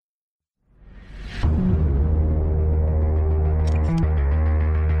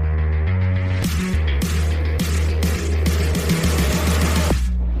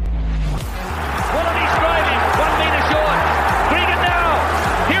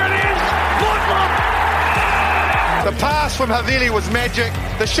pass from Havili was magic.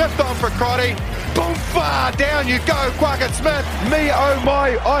 The shift on for Crotty. Boom, far down you go, Quackett Smith. Me, oh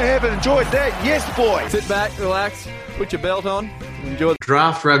my, I have enjoyed that. Yes, boy. Sit back, relax, put your belt on, enjoy.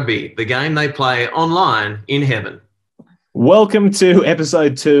 Draft Rugby, the game they play online in heaven. Welcome to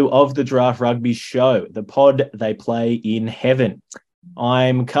episode 2 of the Draft Rugby Show, the pod they play in heaven.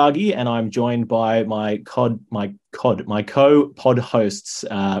 I'm Kagi, and I'm joined by my co-pod hosts,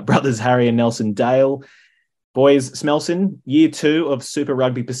 brothers Harry and Nelson Dale. Boys, Smelson, year 2 of Super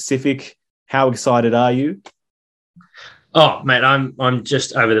Rugby Pacific. How excited are you? Oh, mate, I'm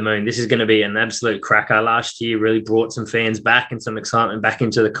just over the moon. This is going to be an absolute cracker. Last year really brought some fans back and some excitement back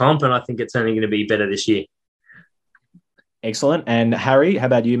into the comp, and I think it's only going to be better this year. Excellent. And Harry, how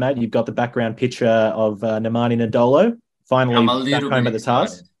about you, mate? You've got the background picture of Nemani Nadolo finally back home at the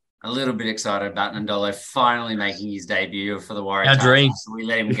Tahs. A little bit excited about Nadolo finally making his debut for the Waratahs. Our dream. We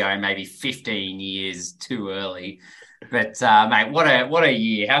let him go maybe 15 years too early. But, mate, what a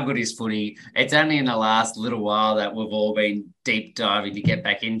year. How good is footy? It's only in the last little while that we've all been deep diving to get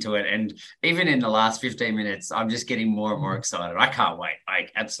back into it. And even in the last 15 minutes, I'm just getting more and more excited. I can't wait. I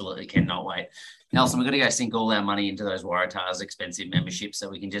absolutely cannot wait. Nelson, we're going to go sink all our money into those Waratahs expensive memberships so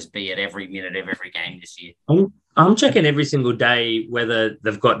we can just be at every minute of every game this year. I'm checking every single day whether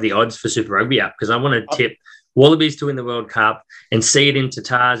they've got the odds for Super Rugby up because I want to tip Wallabies to win the World Cup and see it into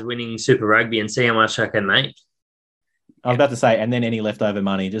Tahs winning Super Rugby and see how much I can make. I was about to say, and then any leftover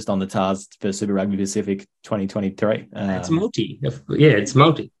money just on the Tahs for Super Rugby Pacific 2023. It's multi. Yeah, it's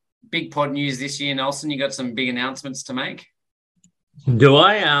multi. Big pod news this year, Nelson. You got some big announcements to make? Do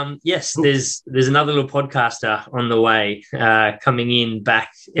I? Yes, there's another little podcaster on the way coming in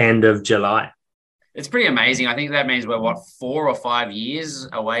back end of July. It's pretty amazing. I think that means we're, 4 or 5 years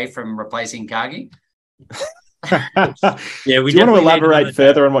away from replacing Kagi? Yeah, do you want to elaborate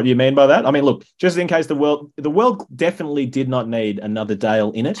further on what you mean by that? I mean, look, just in case the world definitely did not need another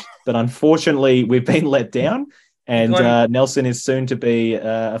Dale in it, but unfortunately we've been let down and Nelson is soon to be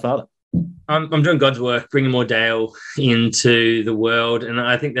a father. I'm doing God's work, bringing more Dale into the world, and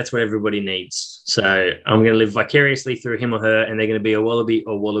I think that's what everybody needs. So I'm going to live vicariously through him or her, and they're going to be a Wallaby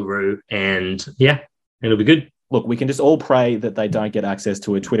or Wallaroo, and yeah, it'll be good. Look, we can just all pray that they don't get access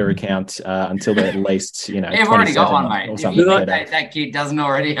to a Twitter account until they're at least, You've already got one, mate. If you think that kid doesn't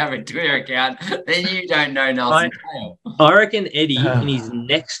already have a Twitter account, then you don't know Nelson. I reckon Eddie, in his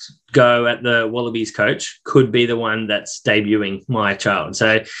next go at the Wallabies coach, could be the one that's debuting my child.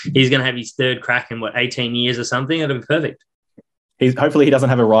 So he's going to have his third crack in, 18 years or something? It'll be perfect. Hopefully he doesn't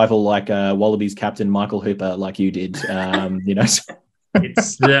have a rival like Wallabies captain Michael Hooper like you did. It's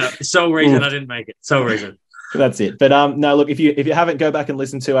the sole reason I didn't make it. Sole reason. That's it. But no, look, if you haven't, go back and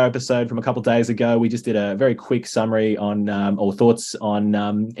listen to our episode from a couple of days ago. We just did a very quick summary on or thoughts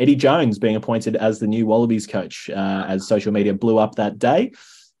on Eddie Jones being appointed as the new Wallabies coach as social media blew up that day.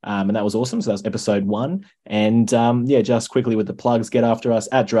 And that was awesome. So that was episode 1. And just quickly with the plugs, get after us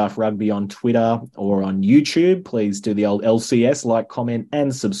at Draft Rugby on Twitter or on YouTube. Please do the old LCS, like, comment,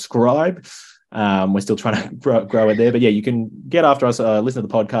 and subscribe. We're still trying to grow it there, but yeah, you can get after us, listen to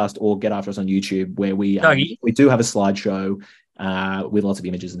the podcast, or get after us on YouTube, where we do have a slideshow with lots of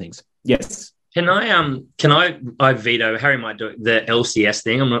images and things. Yes. Can I veto? Harry might do it, the LCS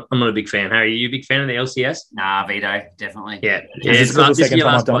thing. I'm not a big fan. Harry, are you a big fan of the LCS? Nah, veto, definitely. Yeah. This is the second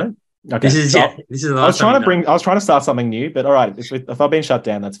time I've done it. Okay. This is the last I was trying to start something new, but all right, if I've been shut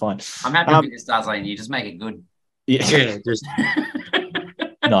down, that's fine. I'm happy to start something new. Just make it good. Yeah. Just.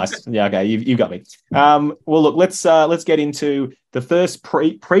 Nice. Yeah, okay. You got me. Well, look, let's get into the first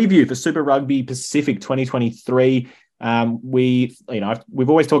preview for Super Rugby Pacific 2023. We've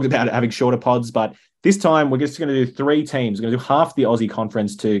always talked about having shorter pods, but this time we're just going to do 3 teams. We're going to do half the Aussie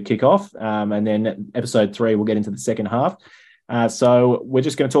conference to kick off, and then episode 3 we'll get into the second half. So we're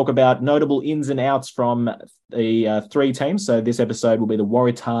just going to talk about notable ins and outs from the 3 teams. So this episode will be the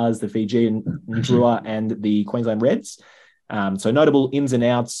Waratahs, the Fijian Drua, and the Queensland Reds. So notable ins and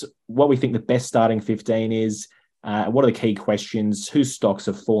outs, what we think the best starting 15 is, what are the key questions, whose stocks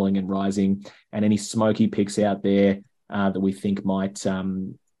are falling and rising, and any smoky picks out there that we think might,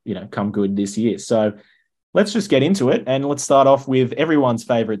 come good this year. So let's just get into it, and let's start off with everyone's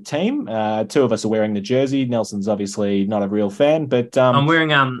favourite team. 2 of us are wearing the jersey. Nelson's obviously not a real fan, but I'm wearing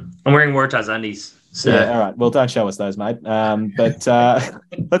Waratahs undies. So. Yeah, all right. Well, don't show us those, mate. But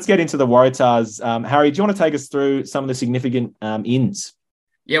let's get into the Waratahs. Harry, do you want to take us through some of the significant ins?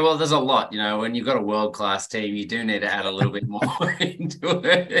 Yeah, well, there's a lot, when you've got a world-class team, you do need to add a little bit more into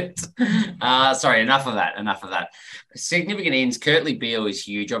it. Sorry, enough of that. Significant ends. Kurtley Beale is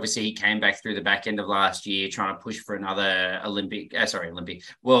huge. Obviously, he came back through the back end of last year trying to push for another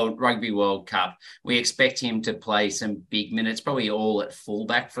World Rugby World Cup. We expect him to play some big minutes, probably all at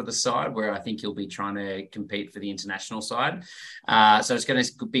fullback for the side, where I think he'll be trying to compete for the international side. So it's going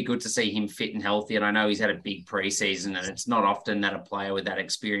to be good to see him fit and healthy. And I know he's had a big preseason, and it's not often that a player with that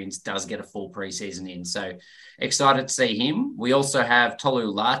experience does get a full preseason in. So excited to see him. We also have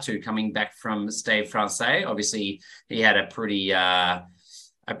Tolu Latu coming back from Stade Francais. Obviously, he had a pretty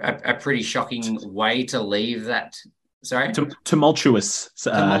shocking way to leave that. Sorry? Tumultuous.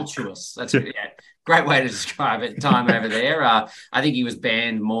 Tumultuous. That's yeah. Great way to describe it. Time over there. I think he was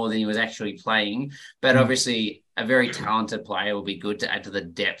banned more than he was actually playing, but obviously a very talented player will be good to add to the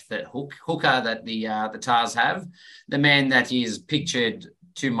depth that hooker that the Tars have. The man that is pictured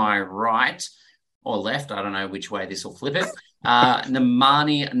to my right or left, I don't know which way this will flip it.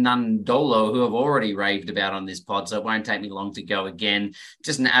 Namani Nandolo, who I've already raved about on this pod, so it won't take me long to go again.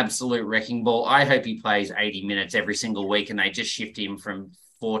 Just an absolute wrecking ball. I hope he plays 80 minutes every single week and they just shift him from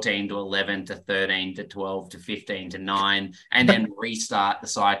 14 to 11 to 13 to 12 to 15 to 9 and then restart the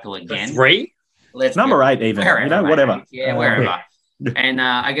cycle again. Three? Let's number go. 8 even, Wherever, whatever. Yeah, wherever. And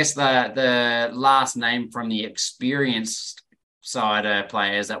I guess the last name from the experienced side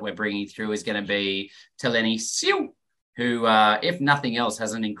players that we're bringing through is going to be Teleni Siu, who, if nothing else,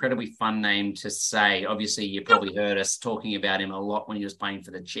 has an incredibly fun name to say. Obviously, you probably heard us talking about him a lot when he was playing for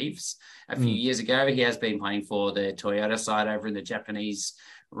the Chiefs a few years ago. He has been playing for the Toyota side over in the Japanese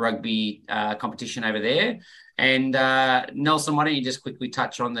rugby competition over there. And Nelson, why don't you just quickly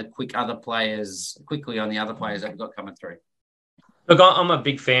touch on the other players that we've got coming through? Look, I'm a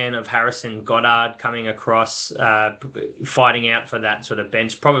big fan of Harrison Goddard coming across, fighting out for that sort of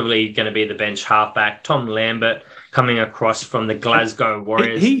bench, probably going to be the bench halfback. Tom Lambert coming across from the Glasgow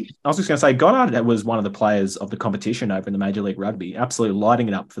Warriors. I was just going to say, Goddard was one of the players of the competition over in the Major League Rugby, absolutely lighting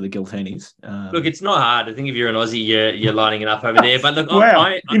it up for the Giltinis. Look, it's not hard. I think if you're an Aussie, you're lighting it up over there. But look,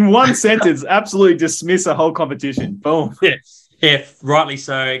 wow. In one sentence, absolutely dismiss a whole competition. Boom. Yeah, rightly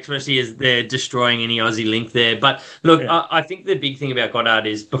so, especially as they're destroying any Aussie link there. But look, I think the big thing about Goddard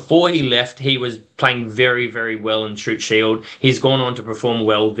is before he left, he was playing very, very well in Shute Shield. He's gone on to perform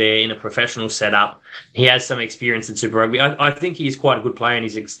well there in a professional setup. He has some experience in Super Rugby. I think he's quite a good player, and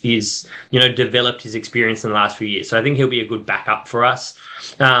he's developed his experience in the last few years. So I think he'll be a good backup for us.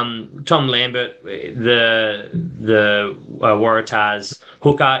 Tom Lambert, the Waratahs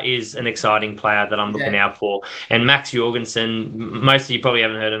hooker, is an exciting player that I'm looking out for. And Max Jorgensen, most of you probably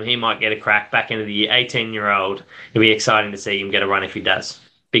haven't heard of him. He might get a crack back into the year. 18-year-old. It'll be exciting to see him get a run if he does.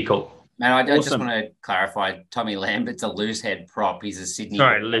 Big call. Man, I just want to clarify, Tommy Lambert's a loose head prop. He's a Sydney.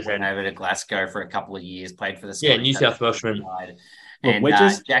 Went over to Glasgow for a couple of years, played for the Scottish. Yeah, New South Welshman. And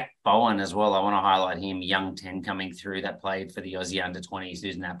Jack Bowen as well. I want to highlight him, young 10 coming through that played for the Aussie under-20s,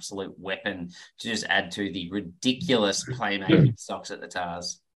 who's an absolute weapon to just add to the ridiculous playmaking stocks at the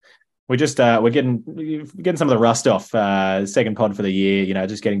Tars. We're getting some of the rust off. Second pod for the year,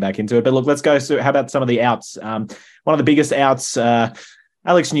 just getting back into it. But look, let's go. So, how about some of the outs? One of the biggest outs,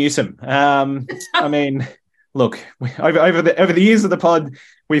 Alex Newsome. I mean, look, over the years of the pod,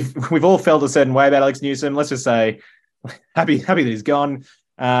 we've all felt a certain way about Alex Newsome. Let's just say, happy that he's gone.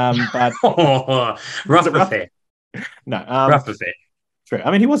 But rough affair. No, rough affair. True.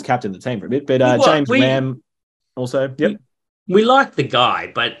 I mean, he was captain of the team for a bit, but James Lamb also. Yep. We liked the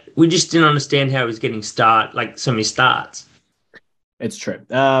guy, but we just didn't understand how he was getting so many starts. It's true.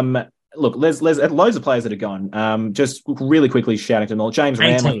 Look, there's loads of players that are gone. Just really quickly shouting to them all. James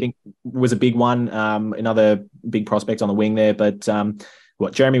Ram, I think, was a big one. Another big prospect on the wing there. But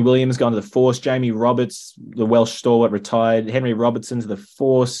Jeremy Williams gone to the Force. Jamie Roberts, the Welsh stalwart, retired. Henry Robertson to the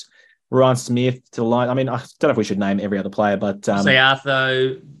Force. Ryan Smith to the line. I mean, I don't know if we should name every other player, but say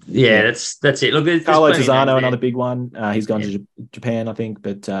Arthur. Yeah, that's it. Look, there's Carlo Tizzano, another big one. He's gone to Japan, I think,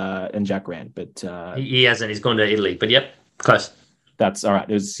 but and Jack Rand, but he hasn't. He's gone to Italy, but yep, close. That's all right.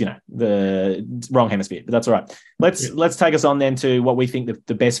 It was, the wrong hemisphere, but that's all right. Let's take us on then to what we think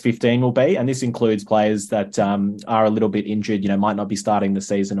the best 15 will be, and this includes players that are a little bit injured, might not be starting the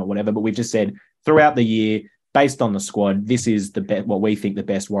season or whatever. But we've just said throughout the year, based on the squad, this is what we think the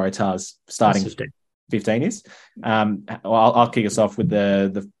best Waratahs starting 15 is. I'll kick us off with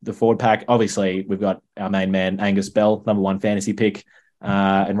the forward pack. Obviously, we've got our main man Angus Bell, number one fantasy pick,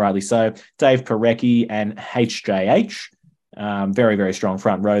 and rightly so. Dave Parecki and HJH. Very, very strong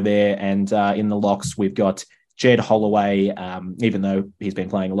front row there. And in the locks, we've got Jed Holloway, even though he's been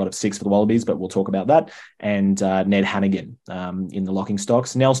playing a lot of 6 for the Wallabies, but we'll talk about that, and Ned Hannigan in the locking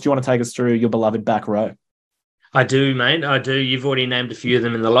stocks. Nels, do you want to take us through your beloved back row? I do, mate. I do. You've already named a few of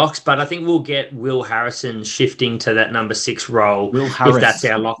them in the locks, but I think we'll get Will Harrison shifting to that number 6 role. Will Harris. If that's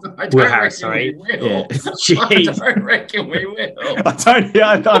our lock. Will Harris, sorry. Yeah. I don't reckon we will. I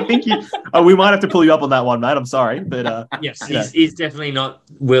think we might have to pull you up on that one, mate. I'm sorry. But yes, he's definitely not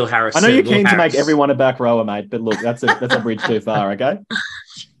Will Harrison. I know you're keen to make everyone a back rower, mate, but look, that's a bridge too far, okay?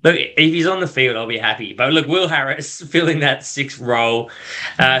 Look, if he's on the field, I'll be happy. But look, Will Harris filling that 6th role.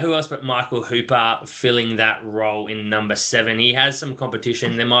 Who else but Michael Hooper filling that role in number 7? He has some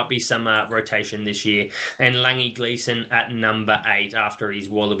competition. There might be some rotation this year. And Langy Gleeson at number 8 after his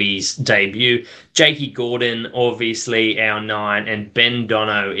Wallabies debut. Jakey Gordon, obviously our 9. And Ben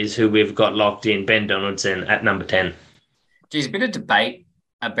Dono is who we've got locked in. Ben Donaldson at number 10. Geez, a bit of debate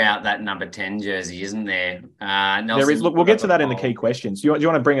about that number 10 jersey, isn't there? There is. Look, we'll get to that in the key questions. Do you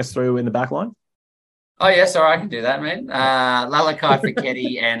want to bring us through in the back line? Oh, yeah, sorry, I can do that, man. Lalakai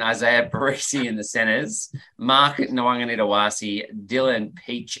Fiketti and Isaiah Parisi in the centres. Mark Nwanganitawasi, Dylan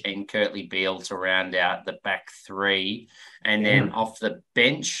Peach and Kurtley Beale to round out the back 3. And then off the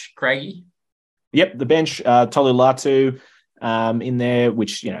bench, Craigie? Yep, the bench, Tolu Latu in there,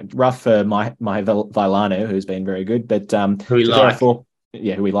 which, rough for my Vailano, who's been very good. But who we like.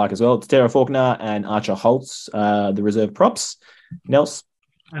 Who we like as well. It's Tara Faulkner and Archer Holtz, the reserve props. Nels?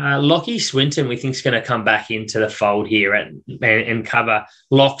 Lockie Swinton, we think, is going to come back into the fold here and cover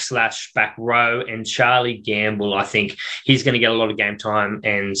lock/back row. And Charlie Gamble, I think he's going to get a lot of game time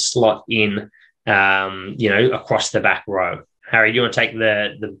and slot in, across the back row. Harry, do you want to take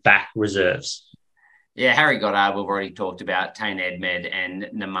the back reserves? Yeah, Harry Goddard, we've already talked about. Tane Edmed and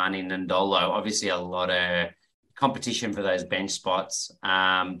Namani Nandolo. Obviously, a lot of competition for those bench spots.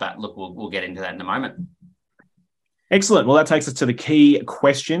 But look, we'll get into that in a moment. Excellent. Well, that takes us to the key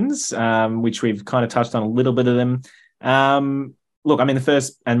questions, which we've kind of touched on a little bit of them. The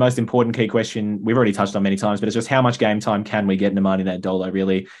first and most important key question we've already touched on many times, but it's just how much game time can we get Namani Nandolo,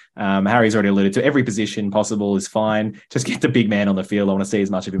 really? Harry's already alluded to every position possible is fine. Just get the big man on the field. I want to see as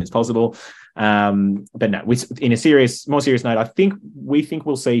much of him as possible. But no, in a more serious note, we think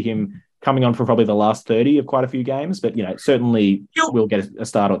we'll see him coming on for probably the last 30 of quite a few games, but certainly we'll get a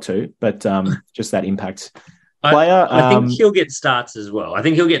start or two, but just that impact player. I think he'll get starts as well. I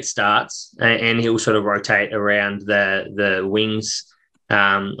think he'll get starts and he'll sort of rotate around the wings.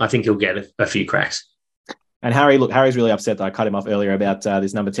 I think he'll get a few cracks. And Harry's really upset that I cut him off earlier about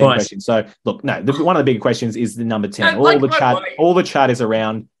this number 10 question. So look, no, one of the big questions is the number 10. All the chat is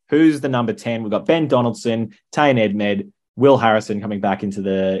around who's the number 10. We've got Ben Donaldson, Tane Edmed, Will Harrison coming back into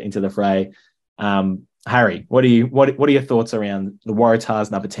the fray. Harry, what are your thoughts around the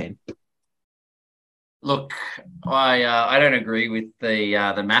Waratahs number 10? Look, I don't agree with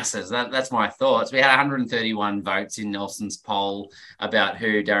the masses. That's my thoughts. We had 131 votes in Nelson's poll about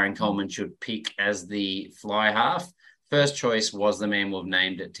who Darren Coleman should pick as the fly half. First choice was the man we've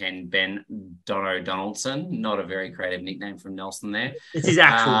named at 10, Ben Donaldson. Not a very creative nickname from Nelson there. It's his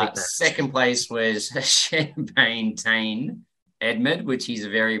actual nickname. Second place was Champagne Tane Edmed, which he's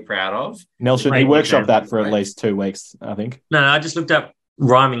very proud of. Nelson, he workshopped that for at least 2 weeks, I think. No, I just looked up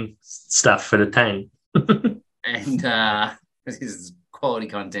rhyming stuff for the Tane. And this is quality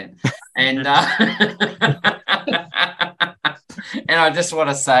content. And and I just want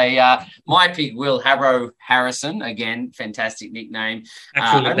to say my pick, Will Harrison, again, fantastic nickname.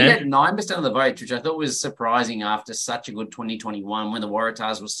 Only had 9% of the votes, which I thought was surprising after such a good 2021 when the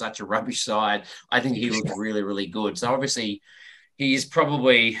Waratahs was such a rubbish side. I think he looked really, really good. So obviously he's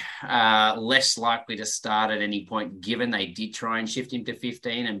probably less likely to start at any point, given they did try and shift him to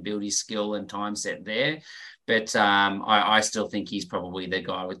 15 and build his skill and time set there. But I still think he's probably the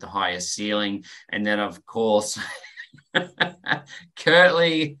guy with the highest ceiling. And then, of course,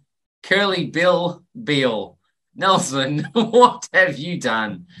 Curly Bill Beale. Nelson, what have you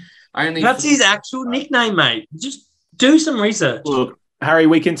done? That's his actual nickname, mate. Just do some research. Look, Harry,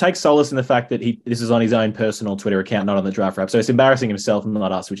 we can take solace in the fact that this is on his own personal Twitter account, not on the Draft Wrap. So it's embarrassing himself and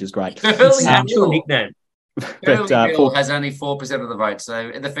not us, which is great. It's his actual nickname. Curly Bill has only 4% of the vote,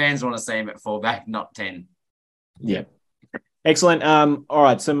 so the fans want to see him at fullback, not 10. Yeah. Excellent. All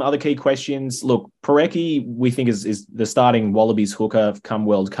right, some other key questions. Look, Porecki, we think is the starting Wallabies hooker come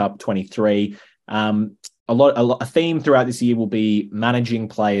World Cup 23. A theme throughout this year will be managing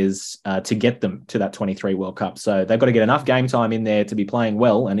players to get them to that 23 World Cup. So they've got to get enough game time in there to be playing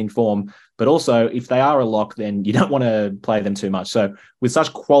well and in form. But also, if they are a lock, then you don't want to play them too much. So with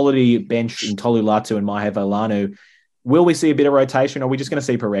such quality bench in Tolu Latu and Mahe Vailanu, Will we see a bit of rotation, or are we just going to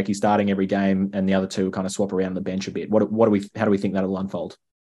see Parecki starting every game and the other two kind of swap around the bench a bit? How do we think that'll unfold?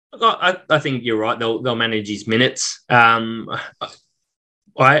 I think you're right. They'll manage his minutes. I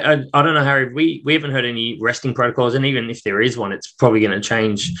don't know, Harry. We haven't heard any resting protocols, and even if there is one, it's probably going to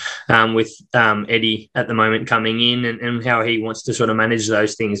change with Eddie at the moment coming in and how he wants to sort of manage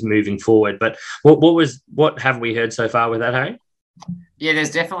those things moving forward. But what have we heard so far with that, Harry? Yeah,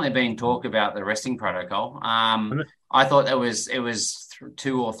 there's definitely been talk about the resting protocol. I thought it was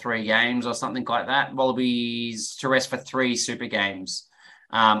 2 or 3 games or something like that. Wallabies to rest for 3 super games.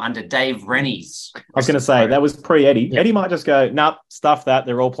 Under Dave Rennie's. I was going to say that was pre-Eddie. Yeah. Eddie might just go, nope, stuff that.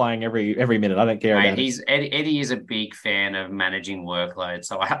 They're all playing every minute. I don't care about it. Eddie is a big fan of managing workload,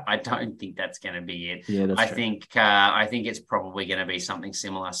 so I don't think that's going to be it. Yeah, that's true. I think it's probably going to be something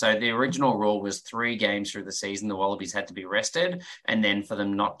similar. So the original rule was 3 games through the season the Wallabies had to be rested, and then for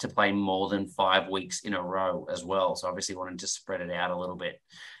them not to play more than 5 weeks in a row as well. So obviously wanted to spread it out a little bit.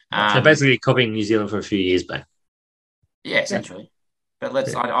 So basically copying New Zealand for a few years back. Yeah, essentially. Yeah.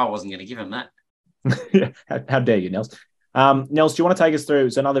 But I wasn't going to give him that. How dare you, Nels? Nels, do you want to take us through?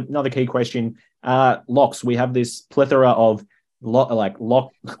 It's another key question. Locks. We have this plethora of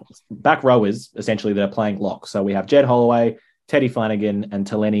lock back rowers, essentially, that are playing lock. So we have Jed Holloway, Teddy Flanagan, and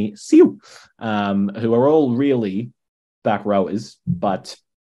Taleni Siu, who are all really back rowers, but,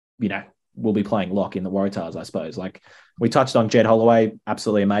 will be playing lock in the Waratahs, I suppose. Like, we touched on Jed Holloway,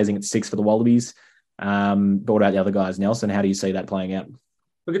 absolutely amazing at 6 for the Wallabies. But what about the other guys, Nelson? How do you see that playing out?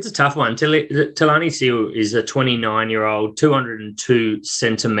 Look, it's a tough one. Talani Siu is a 29-year-old, 202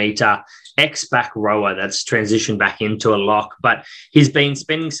 centimetre ex-back rower that's transitioned back into a lock. But he's been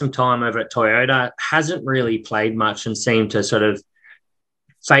spending some time over at Toyota, hasn't really played much and seemed to sort of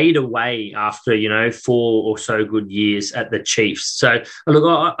fade away after, 4 or so good years at the Chiefs. So,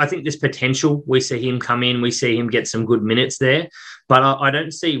 look, I think there's potential. We see him come in. We see him get some good minutes there. But I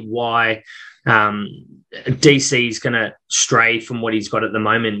don't see why DC is going to stray from what he's got at the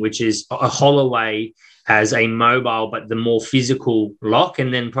moment, which is a Holloway as a mobile but the more physical lock,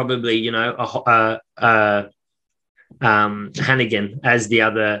 and then probably Hannigan as the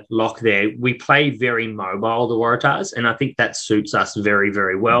other lock there. We play very mobile, the Waratahs, and I think that suits us very,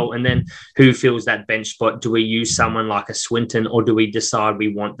 very well. And then who fills that bench spot? Do we use someone like a Swinton, or do we decide we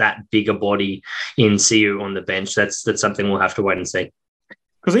want that bigger body in Siu on the bench? That's something we'll have to wait and see.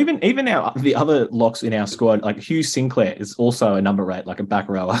 Because even the other locks in our squad, like Hugh Sinclair is also a number 8, like a back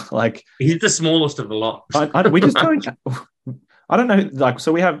rower. Like, he's the smallest of the lot. We just don't. I don't know. Like,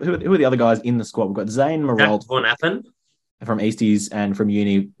 so we have who are the other guys in the squad? We've got Zane Maralt Von Appen from Easties and from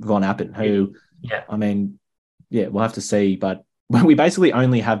Uni Von Appen. Who, I mean, we'll have to see. But we basically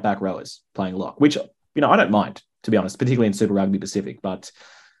only have back rowers playing lock, which I don't mind, to be honest, particularly in Super Rugby Pacific. But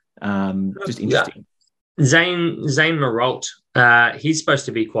just interesting. Zane Maralt, he's supposed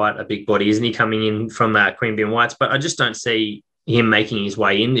to be quite a big body, isn't he, coming in from Queen Bean Whites? But I just don't see him making his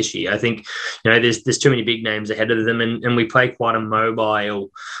way in this year. I think, there's too many big names ahead of them, and we play quite a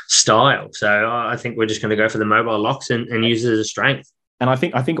mobile style. So I think we're just going to go for the mobile locks and use it as a strength. And I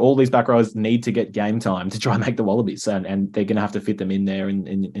think all these back rowers need to get game time to try and make the Wallabies, and they're going to have to fit them in there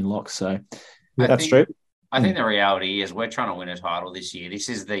in locks. So that's true. I think the reality is we're trying to win a title this year. This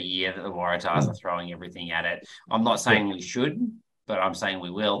is the year that the Waratahs are throwing everything at it. I'm not saying we should, but I'm saying we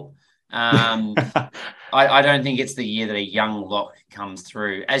will. I don't think it's the year that a young lock comes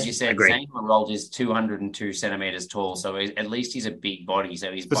through. As you said, Zane Maralt is 202 centimetres tall, so at least he's a big body.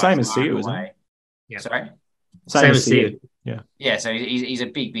 So he's the same as Siu, isn't it? Yeah. Sorry? Same as Siu. Yeah, so he's a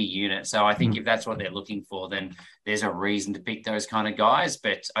big unit. So I think if that's what they're looking for, then there's a reason to pick those kind of guys.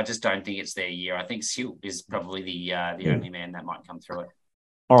 But I just don't think it's their year. I think Siu is probably the only man that might come through it.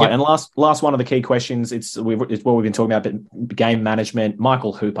 All right, and last one of the key questions. It's what we've been talking about, but game management.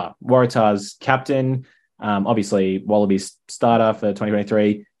 Michael Hooper, Waratahs captain, obviously Wallabies starter for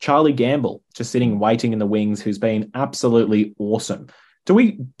 2023. Charlie Gamble, just sitting waiting in the wings, who's been absolutely awesome. Do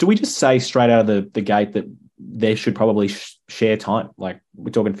we just say straight out of the gate that they should probably share time? Like, we're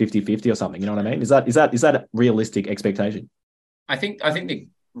talking 50-50 or something. You know what I mean? Is that a realistic expectation? I think the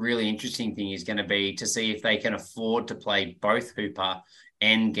really interesting thing is going to be to see if they can afford to play both Hooper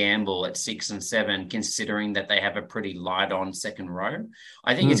and Gamble at 6 and 7, considering that they have a pretty light on second row.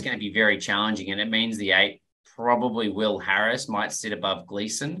 I think it's going to be very challenging, and it means the 8, probably Will Harris, might sit above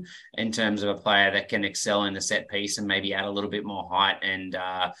Gleeson in terms of a player that can excel in the set piece and maybe add a little bit more height and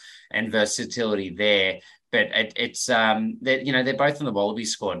versatility there. But it's they're both in the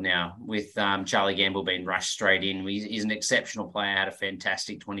Wallabies squad now, with Charlie Gamble being rushed straight in. He's an exceptional player, had a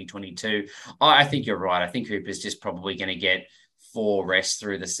fantastic 2022. I think you're right. I think Hooper's just probably going to get 4 rests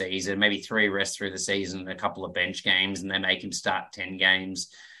through the season, maybe 3 rests through the season, a couple of bench games, and they make him start 10 games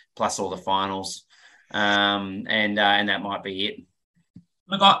plus all the finals. And that might be it.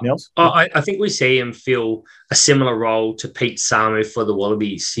 Look, I think we see him fill a similar role to Pete Samu for the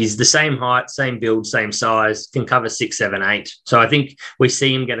Wallabies. He's the same height, same build, same size, can cover 6, 7, 8. So I think we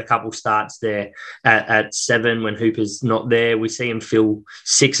see him get a couple starts there at 7 when Hooper's not there. We see him fill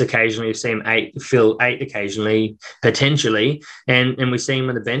 6 occasionally. We see him fill 8 occasionally, potentially. And we see him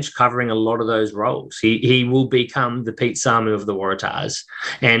on the bench covering a lot of those roles. He will become the Pete Samu of the Waratahs.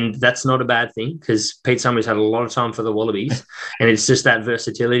 And that's not a bad thing because Pete Samu's had a lot of time for the Wallabies. And it's just that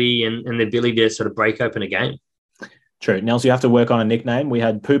versatility and the ability to sort of break open a game. True. Nels, you have to work on a nickname. We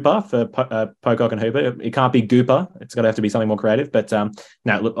had Pooper for Pocock and Hooper. It can't be Gooper. It's got to have to be something more creative. But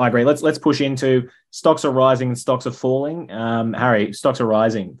no, look, I agree. Let's push into stocks are rising and stocks are falling. Harry, stocks are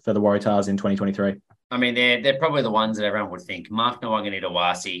rising for the Waratahs in 2023. I mean, they're probably the ones that everyone would think. Mark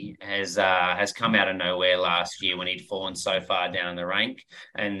Nawaqanitawase has come out of nowhere last year when he'd fallen so far down the ranks,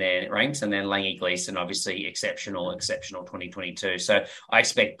 and then Langy Gleeson, obviously exceptional 2022. So I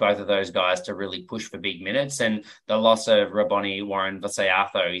expect both of those guys to really push for big minutes. And the loss of Raboni Warren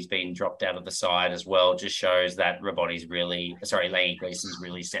Vaseatho, he's been dropped out of the side as well, just shows that Langy Gleeson's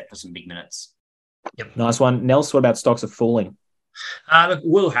really set for some big minutes. Yep, nice one. Nels, what about stocks are falling? Look,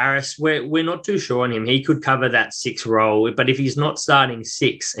 Will Harris, we're not too sure on him. He could cover that 6 role, but if he's not starting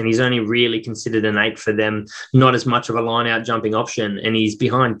 6 and he's only really considered an 8 for them, not as much of a line-out jumping option, and he's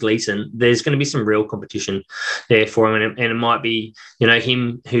behind Gleeson, there's going to be some real competition there for him, and it might be,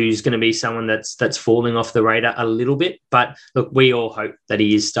 him who's going to be someone that's falling off the radar a little bit. But look, we all hope that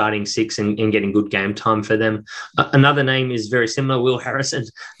he is starting 6 and getting good game time for them. Another name is very similar, Will Harrison.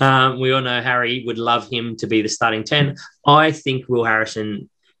 We all know Harry would love him to be the starting 10. I think Will Harrison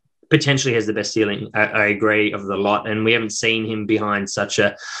potentially has the best ceiling, I agree, of the lot. And we haven't seen him behind such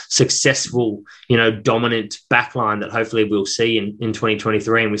a successful, dominant backline that hopefully we'll see in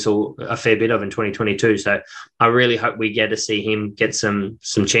 2023. And we saw a fair bit of in 2022. So I really hope we get to see him get some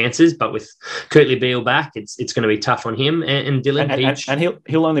chances. But with Kurtley Beale back, it's going to be tough on him and Dylan Peach. And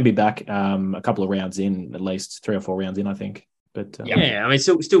he'll only be back a couple of rounds in, at least 3 or 4 rounds in, I think. But I mean,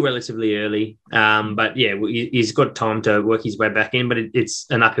 still relatively early. But yeah, he's got time to work his way back in. But it's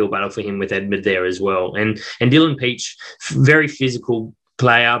an uphill battle for him with Edmund there as well. And Dylan Peach, very physical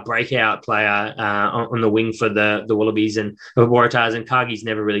player, breakout player on the wing for the Wallabies and the Waratahs, and Cargie's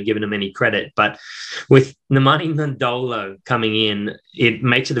never really given him any credit. But with Nemani Ndolo coming in, it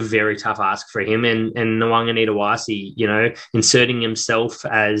makes it a very tough ask for him. And Nawaqanitawase, inserting himself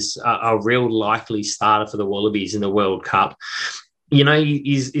as a real likely starter for the Wallabies in the World Cup.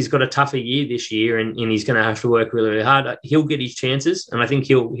 He's got a tougher year this year, and he's going to have to work really, really hard. He'll get his chances, and I think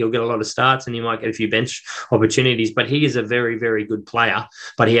he'll get a lot of starts, and he might get a few bench opportunities. But he is a very, very good player.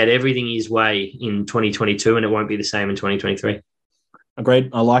 But he had everything his way in 2022, and it won't be the same in 2023. Agreed.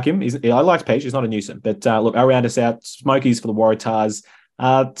 I like him. I like Peach. He's not a nuisance. But look, I'll round us out. Smokies for the Waratahs.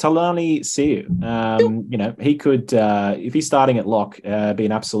 Talani Siu, he could, if he's starting at lock, be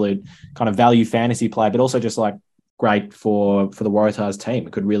an absolute kind of value fantasy player, but also just like great for the Waratahs team.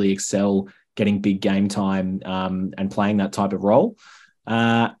 It could really excel getting big game time and playing that type of role.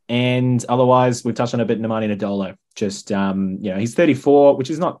 And otherwise, we've touched on a bit Nemani Ndolo. Just, he's 34, which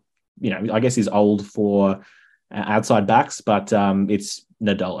is not, I guess he's old for outside backs, but it's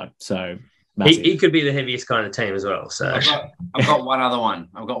Ndolo. So he could be the heaviest kind of team as well. So I've got one other one.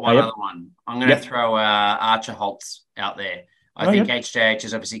 I'm going to throw Archer Holtz out there. I think HJH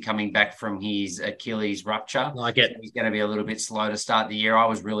is obviously coming back from his Achilles rupture. Like it. So he's going to be a little bit slow to start the year. I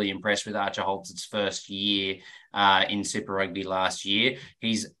was really impressed with Archer Holtz's first year in Super Rugby last year.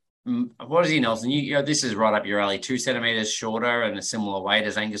 He's, what is he, Nelson? This is right up your alley, 2 centimetres shorter and a similar weight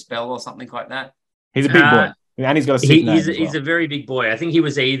as Angus Bell or something like that. He's a big boy. And he's got a sick name he's a very big boy. I think he's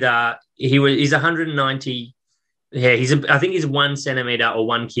 190. Yeah, I think he's 1 centimetre or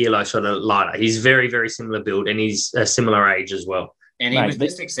 1 kilo sort of lighter. He's very, very similar build, and he's a similar age as well. And he was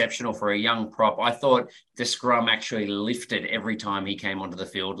just exceptional for a young prop. I thought the scrum actually lifted every time he came onto the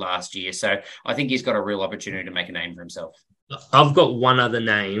field last year. So I think he's got a real opportunity to make a name for himself. I've got one other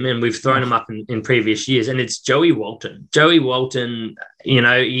name, and we've thrown him up in previous years, and it's Joey Walton. Joey Walton,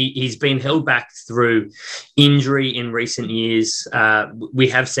 he's been held back through injury in recent years. We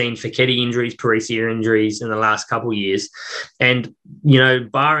have seen Fekete injuries, Parisia injuries in the last couple of years. And,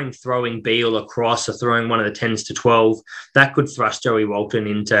 barring throwing Beale across or throwing one of the 10s to 12, that could thrust Joey Walton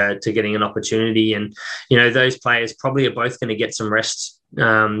into getting an opportunity. And, those players probably are both going to get some rest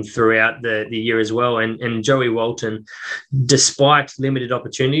throughout the year as well. And Joey Walton, despite limited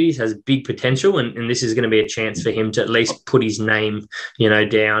opportunities, has big potential, and this is going to be a chance for him to at least put his name,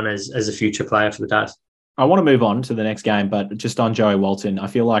 down as a future player for the Tars. I want to move on to the next game, but just on Joey Walton, I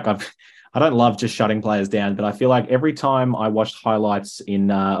feel like I don't love just shutting players down, but I feel like every time I watched highlights of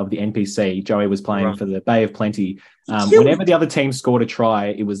the NPC, Joey was playing for the Bay of Plenty. Whenever the other team scored a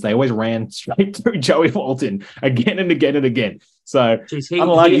try, they always ran straight through Joey Walton again and again and again. So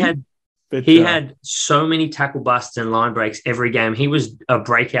he had so many tackle busts and line breaks every game. He was a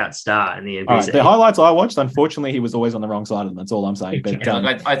breakout star in the NPC. Right, the highlights I watched, unfortunately, he was always on the wrong side of them. That's all I'm saying.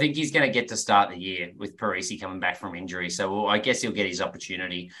 But I think he's going to get to start the year with Parisi coming back from injury. So I guess he'll get his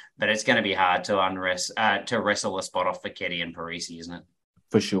opportunity, but it's going to be hard to wrestle a spot off for Ketty and Parisi, isn't it?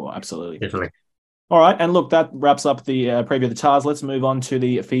 For sure, absolutely. Definitely. All right, and look, that wraps up the preview of the Tars. Let's move on to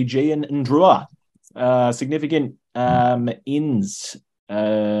the Fijian Drua. Significant ins.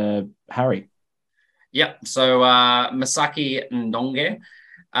 Harry. Yep. So Masaki Ndonge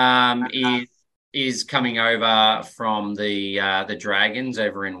is coming over from the Dragons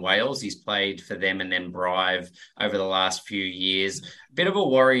over in Wales. He's played for them and then Brive over the last few years. Bit of a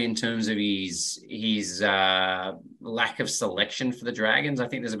worry in terms of his lack of selection for the Dragons. I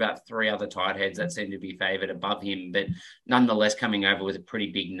think there's about 3 other tight heads that seem to be favoured above him, but nonetheless coming over with a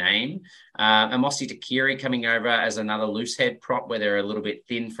pretty big name. Amosi Takiri coming over as another loose head prop where they're a little bit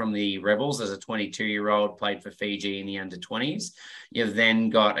thin from the Rebels as a 22-year-old, played for Fiji in the under-20s. You've then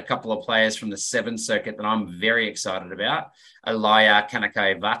got a couple of players from the 7th circuit that I'm very excited about. Alaya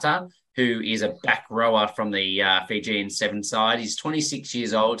Kanakaevata, who is a back rower from the Fijian 7 side. He's 26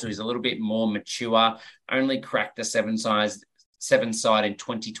 years old, so he's a little bit more mature, only cracked the 7 side in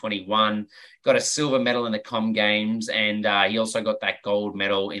 2021, got a silver medal in the Com Games, and he also got that gold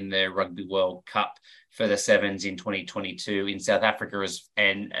medal in the Rugby World Cup for the 7s in 2022 in South Africa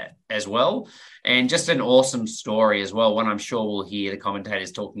as well. And just an awesome story as well, one I'm sure we'll hear the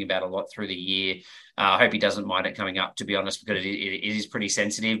commentators talking about a lot through the year. I hope he doesn't mind it coming up, to be honest, because it is pretty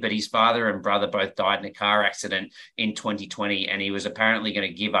sensitive. But his father and brother both died in a car accident in 2020, and he was apparently going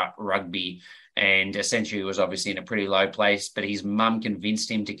to give up rugby, and essentially was obviously in a pretty low place, but his mum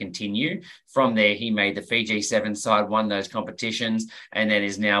convinced him to continue. From there, he made the Fiji 7 side, won those competitions, and then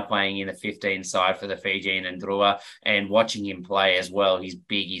is now playing in the 15 side for the Fijian and Drua. And watching him play as well, he's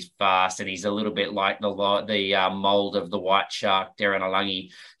big, he's fast, and he's a little bit like the mould of the white shark, Darren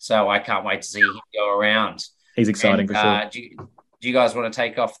Alangi. So I can't wait to see him go around. He's exciting for sure. Do you guys want to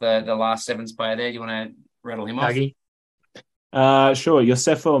take off the last 7s player there? Do you want to rattle him off? Sure.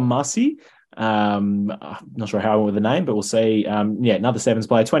 Yosefo Masi. Not sure how I went with the name, but we'll see. Another 7s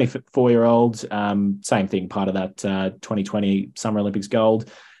player, 24-year-old. Same thing, part of that 2020 Summer Olympics gold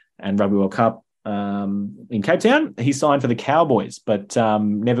and Rugby World Cup in Cape Town. He signed for the Cowboys, but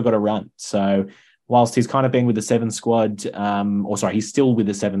never got a run. So whilst he's kind of been with the 7 squad, he's still with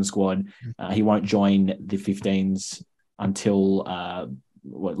the 7 squad, he won't join the 15s until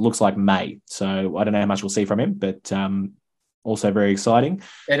what looks like May. So I don't know how much we'll see from him, but also very exciting.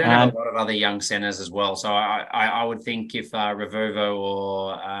 They don't have a lot of other young centres as well. So I would think if Revovo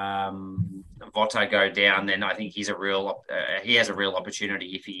or Vota go down, then I think he has a real opportunity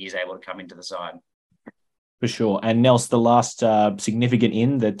if he is able to come into the side. For sure. And Nels, the last significant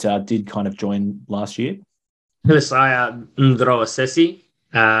in that did kind of join last year? Hilasaya Ndroa Sesi.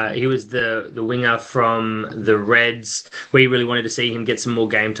 He was the winger from the Reds. We really wanted to see him get some more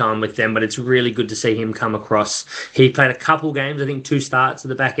game time with them, but it's really good to see him come across. He played a couple games, I think 2 starts at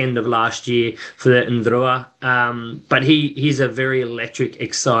the back end of last year for the Ndroa. But he's a very electric,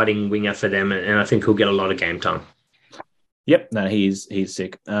 exciting winger for them, and I think he'll get a lot of game time. Yep, no, he's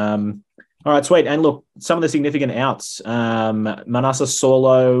sick. All right, sweet. And look, some of the significant outs. Manasa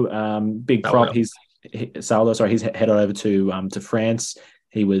Solo, big prop. He's headed over to France.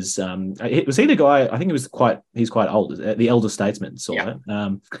 He was he the guy? I think he's quite old. The elder statesman, sort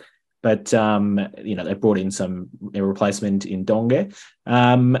of. But they brought in a replacement in Donge.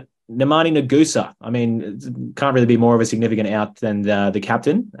 Namani Nagusa. I mean, can't really be more of a significant out than the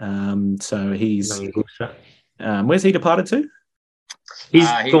captain. So he's where's he departed to? He's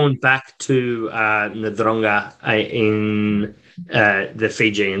gone back to Ndronga in the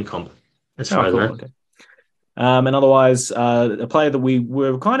Fijian comp. As far as I know. Okay. And otherwise, a player that we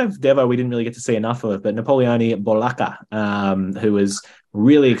were kind of we didn't really get to see enough of, but Napoleone Bolaka, who was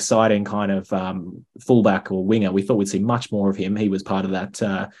really exciting kind of fullback or winger. We thought we'd see much more of him. He was part of that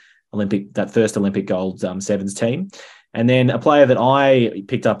first Olympic gold 7s team. And then a player that I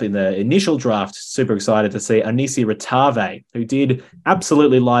picked up in the initial draft, super excited to see, Onisi Ratave, who did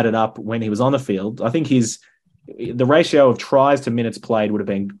absolutely light it up when he was on the field. I think his the ratio of tries to minutes played would have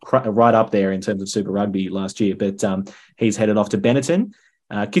been right up there in terms of Super Rugby last year. But he's headed off to Benetton.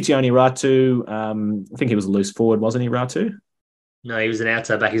 Kitione Ratu, I think he was a loose forward, wasn't he, Ratu? No, he was an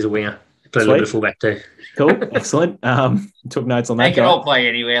outside back. He's a winger. Played a little bit of fullback too. Cool, excellent. Took notes on that. They can all play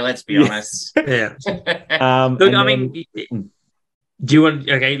anywhere. Let's be honest. Yeah. Look, I mean, do you want?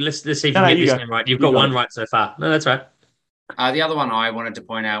 Okay, let's see if you get this name right. You've got one right so far. No, that's right. The other one I wanted to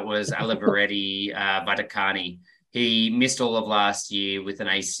point out was Alivaretti Vatakani. He missed all of last year with an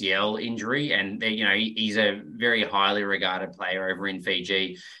ACL injury, and he's a very highly regarded player over in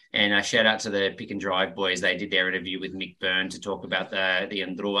Fiji. And a shout out to the Pick and Drive boys. They did their interview with Mick Byrne to talk about the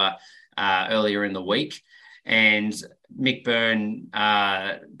Drua earlier in the week. And Mick Byrne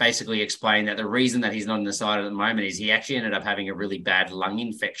basically explained that the reason that he's not in the side at the moment is he actually ended up having a really bad lung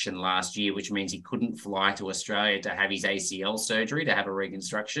infection last year, which means he couldn't fly to Australia to have his ACL surgery, to have a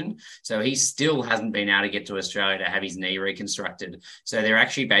reconstruction. So he still hasn't been able to get to Australia to have his knee reconstructed. So they're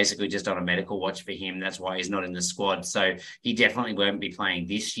actually basically just on a medical watch for him. That's why he's not in the squad. So he definitely won't be playing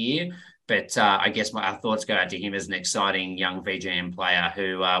this year. But I guess our thoughts go out to him as an exciting young Fijian player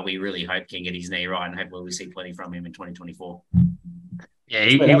who we really hope can get his knee right, and hopefully we see plenty from him in 2024. Yeah,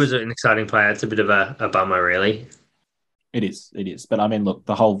 he was an exciting player. It's a bit of a bummer, really. It is. But I mean, look,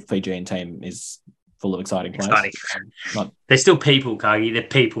 the whole Fijian team is full of exciting players. They're still people, Kagi. They're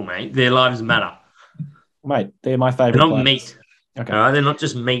people, mate. Their lives matter. Mate, they're my favourite They're not players. meat. Okay. All right, they're not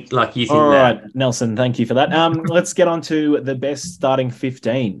just meat like you think. All right, Nelson, thank you for that. Let's get on to the best starting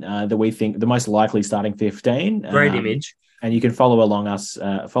 15 that we think the most likely starting 15. Great image. And you can follow along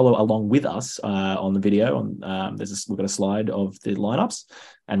with us on the video. We've got a slide of the lineups,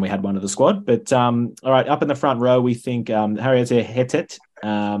 and we had one of the squad. But all right, up in the front row, we think Harriet Hetet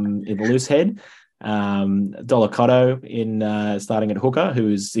in the loose head. Dolocotto in starting at hooker,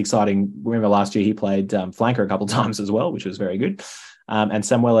 who's exciting. Remember last year he played flanker a couple of times as well, which was very good. And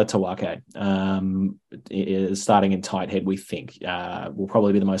Samuela Tawake is starting in tight head, we think. Will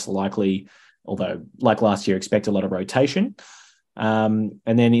probably be the most likely, although like last year, expect a lot of rotation. And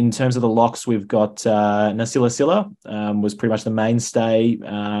then in terms of the locks, we've got Nasila Silla was pretty much the mainstay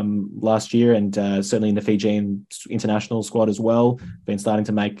last year, and certainly in the Fijian international squad as well. Been starting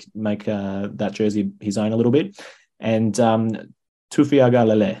to make that jersey his own a little bit. And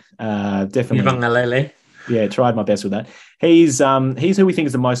Tufiagalele, definitely. Yeah, tried my best with that. He's who we think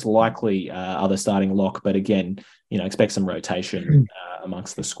is the most likely other starting lock, but again, expect some rotation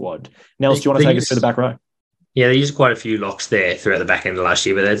amongst the squad. Nels, do you want to take us through the back row? Yeah, they used quite a few locks there throughout the back end of last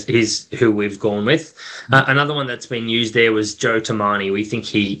year, but he's who we've gone with. Another one that's been used there was Joe Tamani. We think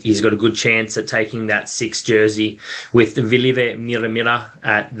he's got a good chance at taking that 6 jersey with Vilive Miramira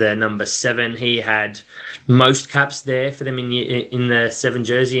at the number 7. He had most caps there for them in the 7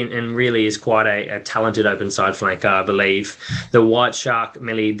 jersey and really is quite a talented open side flanker, I believe. The White Shark,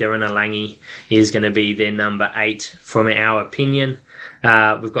 Meli Deranalangi, is going to be their number 8 from our opinion.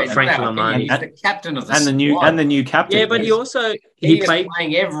 We've got Frank Lamani, the captain of the squad. And the new captain. Yeah, but he played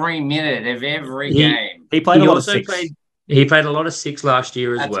playing every minute of every game. He played a lot of 6. He played a lot of 6 last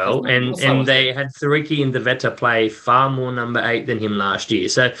year as well, and they had Thariki and Deveta play far more number 8 than him last year.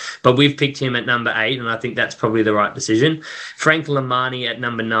 So, but we've picked him at number 8, and I think that's probably the right decision. Frank Lamani at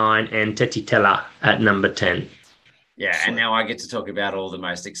number 9 and Tetitela at number 10. Yeah, and now I get to talk about all the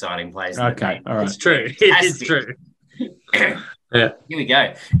most exciting players. Okay, all right. It's true. It's true. Yeah. Here we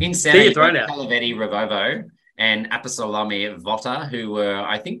go. In center, Calavetti Ravovo and Apasolami Vota, who were,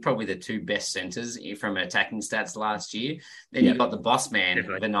 I think, probably the 2 best centers from attacking stats last year. Then you've got the boss man,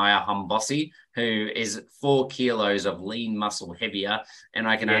 Vinaya Humbossi, who is 4 kilos of lean muscle heavier. And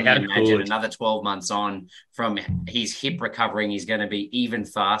I can only imagine another 12 months on from his hip recovering, he's going to be even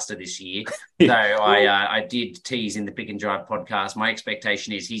faster this year. So I did tease in the Pick and Drive podcast. My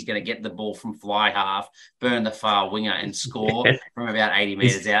expectation is he's going to get the ball from fly half, burn the far winger and score from about 80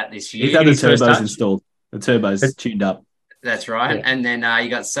 metres out this year. He's had the turbos installed. The turbo's tuned up. That's right. Yeah. And then you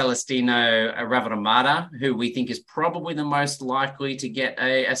got Celestino Ravaramata, who we think is probably the most likely to get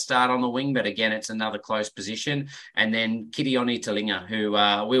a start on the wing. But again, it's another close position. And then Kitione Talinga, who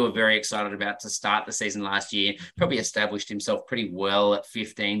we were very excited about to start the season last year, probably established himself pretty well at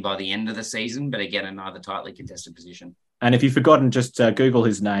 15 by the end of the season. But again, another tightly contested position. And if you've forgotten, just Google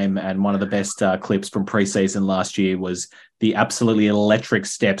his name. And one of the best clips from preseason last year was the absolutely electric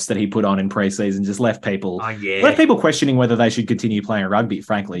steps that he put on in preseason. Just left people questioning whether they should continue playing rugby,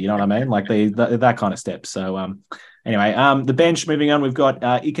 frankly. You know what I mean? Like that kind of steps. So anyway, the bench, moving on, we've got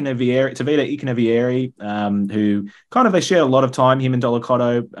Tavita Ikanavieri, who kind of, they share a lot of time, him and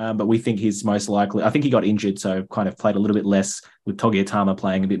Dolocotto, but we think he's most likely, I think he got injured, so kind of played a little bit less with Togiatama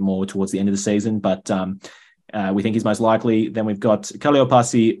playing a bit more towards the end of the season. But we think is most likely. Then we've got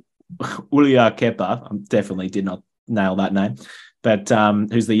Kaliopasi Ulia Kepa. I definitely did not nail that name. But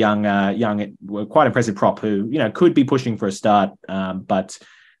who's the young, quite impressive prop who, could be pushing for a start, but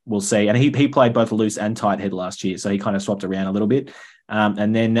we'll see. And he played both loose and tight head last year, so he kind of swapped around a little bit.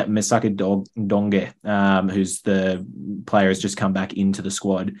 And then Mesaka Donge, who's the player has just come back into the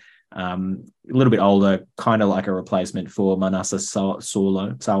squad. A little bit older, kind of like a replacement for Manasa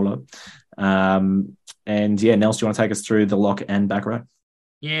Saulo. And yeah, Nels, do you want to take us through the lock and back row?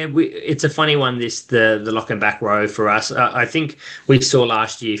 Yeah, it's a funny one, the lock and back row for us. I think we saw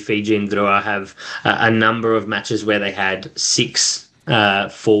last year Fiji and Drua have a number of matches where they had 6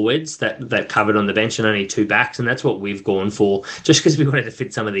 forwards that covered on the bench and only 2 backs, and that's what we've gone for, just because we wanted to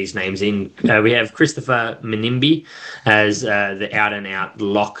fit some of these names in. We have Christopher Menimbi as the out-and-out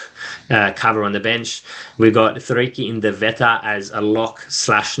lock cover on the bench. We've got Thoriki Indeveta as a lock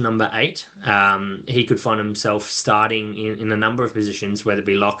 / number 8. He could find himself starting in a number of positions, whether it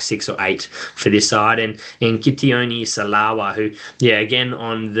be lock, 6 or 8 for this side. And Kitioni Salawa, who, again,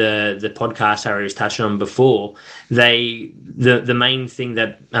 on the podcast Harry was touching on before, the main thing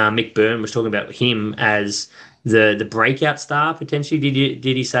that Mick Byrne was talking about him as the breakout star potentially. Did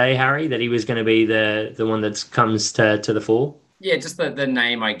he say, Harry, that he was going to be the one that comes to the fore? Yeah, just the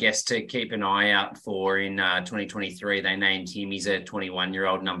name, I guess, to keep an eye out for in 2023. They named him. He's a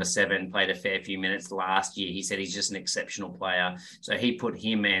 21-year-old number 7, played a fair few minutes last year. He said he's just an exceptional player. So he put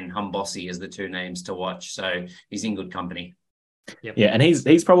him and Humbosi as the 2 names to watch. So he's in good company. Yep. Yeah, and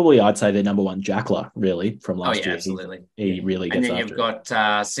he's probably, I'd say, the number 1 jackler, really, from last year. Absolutely. He really gets after it. And then you've got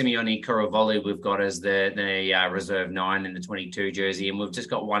Simeone Kuravolu, we've got as the reserve 9 in the 22 jersey. And we've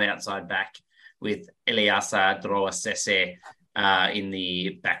just got one outside back with Eliasa Drua Sese in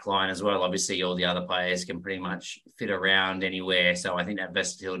the back line as well. Obviously, all the other players can pretty much fit around anywhere. So I think that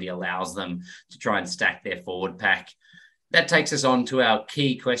versatility allows them to try and stack their forward pack. That takes us on to our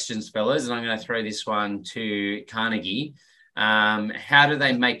key questions, fellas. And I'm going to throw this one to Carnegie. How do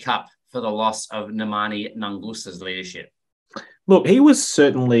they make up for the loss of Nemani Nangusa's leadership? Look, he was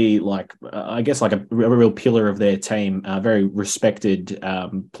certainly I guess a real pillar of their team, a very respected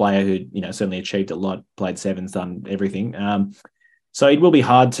player who, certainly achieved a lot, played 7s, done everything. So it will be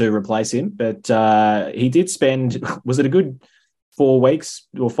hard to replace him, but he did spend, was it a good 4 weeks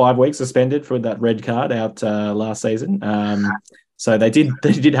or 5 weeks suspended for that red card out last season? So they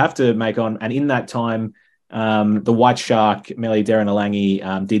did have to make on, and in that time, the White Shark, Meli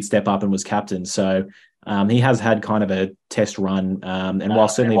Deranalangi, did step up and was captain. So he has had kind of a test run. And while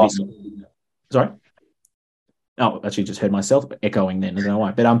certainly... Sorry? Oh, actually just heard myself echoing then. I don't know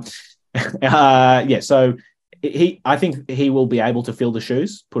why. But so I think he will be able to fill the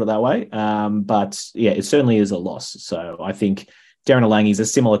shoes, put it that way. But yeah, it certainly is a loss. So I think Deranalangi is a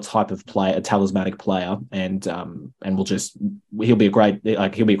similar type of player, a talismanic player, and he'll be a great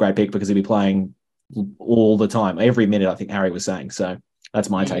pick because he'll be playing all the time, every minute, I think Harry was saying. So that's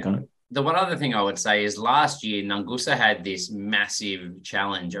my take on it. The one other thing I would say is last year, Nangusa had this massive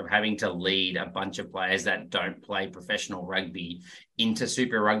challenge of having to lead a bunch of players that don't play professional rugby into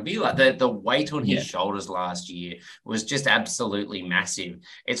Super Rugby. Like the weight on his shoulders last year was just absolutely massive.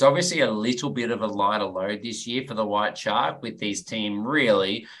 It's obviously a little bit of a lighter load this year for the White Shark, with these team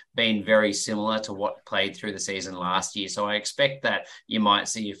really being very similar to what played through the season last year. So I expect that you might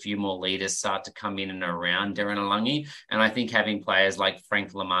see a few more leaders start to come in and around Deranalangi. And I think having players like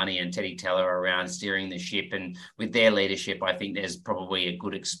Frank Lamani and Teddy Teller around steering the ship, and with their leadership, I think there's probably a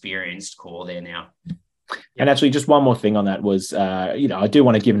good experienced core there now. And actually, just one more thing on that was, I do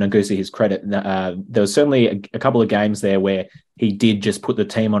want to give Nangusa his credit. There was certainly a couple of games there where he did just put the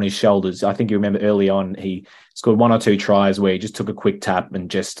team on his shoulders. I think you remember early on, he scored 1 or 2 tries where he just took a quick tap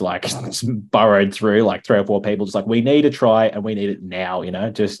and just burrowed through 3 or 4 people. Just we need a try and we need it now,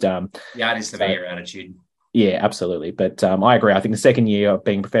 just... Yardage severe attitude. Yeah, absolutely. But I agree. I think the second year of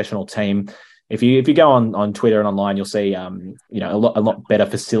being a professional team, if you go on Twitter and online, you'll see a lot better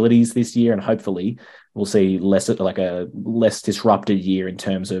facilities this year, and hopefully we'll see a less disrupted year in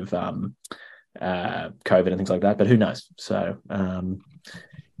terms of COVID and things like that. But who knows? So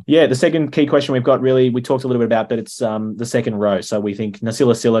the second key question we've got, really, we talked a little bit about, but it's the second row. So we think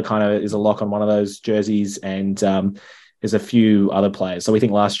Nasila Silla kind of is a lock on one of those jerseys, and there's a few other players. So we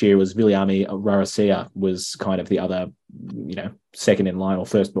think last year was Viliami Rarasia was kind of the other, second in line, or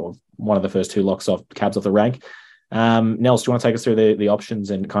first, or one of the first 2 locks off cabs off the rank. Nels, do you want to take us through the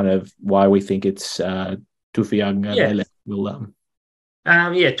options and kind of why we think it's Tufiang will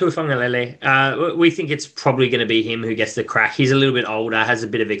Tuifungalele. We think it's probably going to be him who gets the crack. He's a little bit older, has a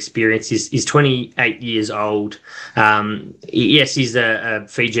bit of experience. He's 28 years old. Yes, he's a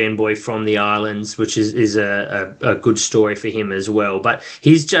Fijian boy from the islands, which is a good story for him as well. But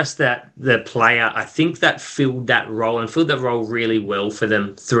he's just the player, I think, that filled that role really well for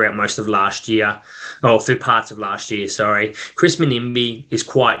them throughout most of last year. Through parts of last year, sorry. Chris Menimbi is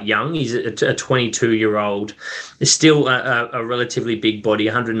quite young. He's a 22-year-old. He's still a relatively big body,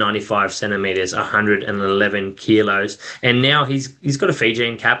 195 centimeters, 111 kilos. And now he's got a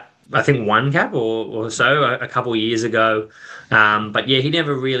Fijian cap, I think one cap or so a couple of years ago. But yeah, he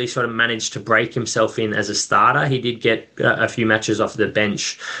never really sort of managed to break himself in as a starter. He did get a few matches off the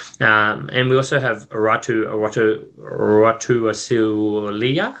bench. And we also have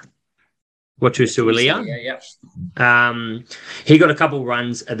Ratuasulia. Yeah. He got a couple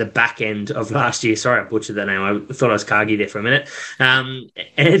runs at the back end of last year. Sorry, I butchered that name. I thought I was Kagi there for a minute. And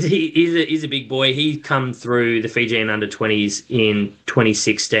he's a big boy. He come through the Fijian under-20s in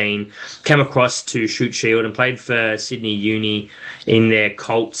 2016, came across to Shoot Shield and played for Sydney Uni in their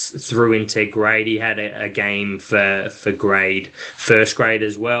Colts through into grade. He had a game for grade, first grade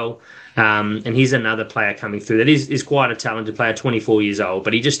as well. And he's another player coming through that is quite a talented player, 24 years old,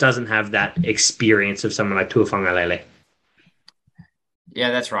 but he just doesn't have that experience of someone like Tuifungalele.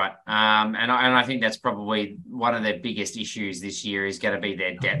 Yeah, that's right. And I think that's probably one of their biggest issues this year is going to be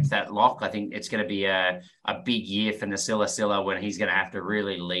their depth at lock. I think it's going to be a big year for Nasila Silla when he's going to have to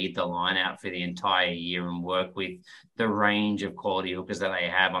really lead the line out for the entire year and work with the range of quality hookers that they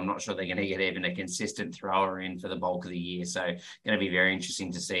have. I'm not sure they're going to get even a consistent thrower in for the bulk of the year. So going to be very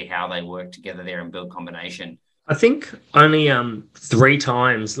interesting to see how they work together there and build combination. I think only 3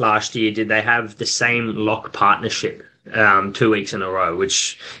 times last year did they have the same lock partnership 2 weeks in a row,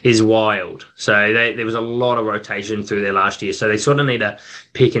 which is wild. So there was a lot of rotation through there last year. So they sort of need to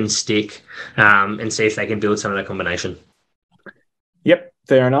pick and stick and see if they can build some of that combination. Yep,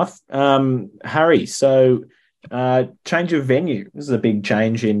 fair enough. Harry, so change of venue. This is a big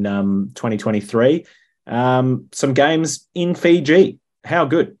change in 2023. Some games in Fiji. How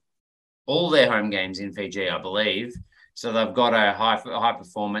good? All their home games in Fiji, I believe. So they've got a high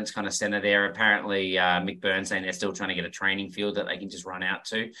performance kind of centre there. Apparently, Mick Byrne saying they're still trying to get a training field that they can just run out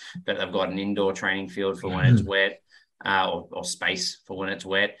to, but they've got an indoor training field for when it's wet, or space for when it's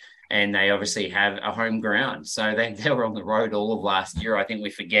wet. And they obviously have a home ground. So they were on the road all of last year. I think we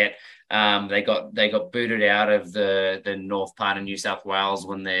forget they got booted out of the north part of New South Wales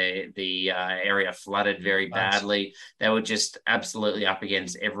when the area flooded very badly. They were just absolutely up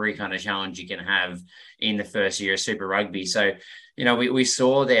against every kind of challenge you can have in the first year of Super Rugby. So, you know, we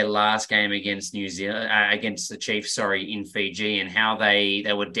saw their last game against New Zealand, against the Chiefs, in Fiji, and how they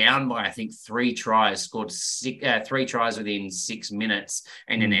were down by, I think, 3 tries, scored 3 tries within 6 minutes,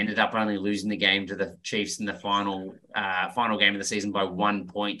 and then ended up only losing the game to the Chiefs in the final game of the season by 1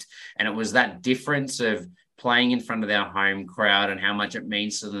 point. And it was that difference of playing in front of their home crowd and how much it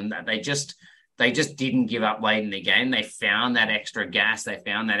means to them that they just didn't give up late in the game. They found that extra gas. They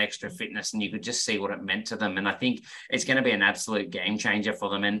found that extra fitness, and you could just see what it meant to them. And I think it's going to be an absolute game changer for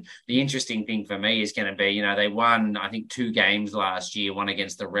them. And the interesting thing for me is going to be, you know, they won, I think, 2 games last year, one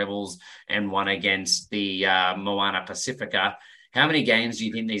against the Rebels and one against the Moana Pacifica. How many games do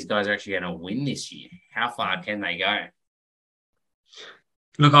you think these guys are actually going to win this year? How far can they go?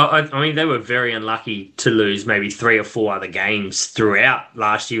 Look, I mean, they were very unlucky to lose maybe 3 or 4 other games throughout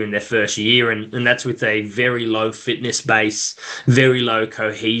last year in their first year, and that's with a very low fitness base, very low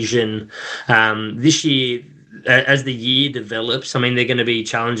cohesion. This year, as the year develops, I mean, they're going to be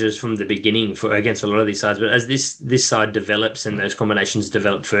challenges from the beginning against a lot of these sides, but as this side develops and those combinations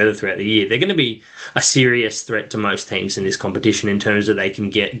develop further throughout the year, they're going to be a serious threat to most teams in this competition in terms of they can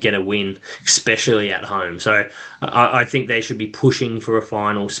get a win, especially at home. So I think they should be pushing for a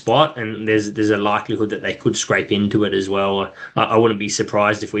final spot, and there's a likelihood that they could scrape into it as well. I wouldn't be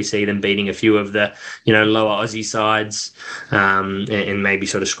surprised if we see them beating a few of the, you know, lower Aussie sides, and maybe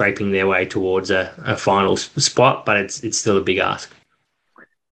sort of scraping their way towards a final spot, but it's still a big ask.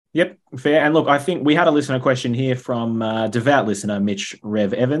 Yep, fair. And look, I think we had a listener question here from devout listener Mitch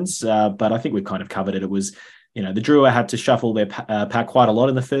Rev Evans, but I think we've kind of covered it. It was, you know, the Drua had to shuffle their pack quite a lot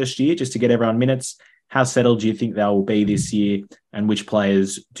in the first year just to get everyone minutes. How settled do you think they will be this year, and which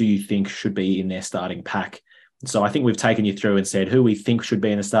players do you think should be in their starting pack? So I think we've taken you through and said who we think should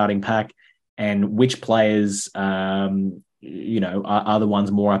be in the starting pack and which players you know, are the ones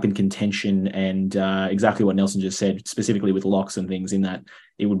more up in contention, and exactly what Nelson just said, specifically with locks and things, in that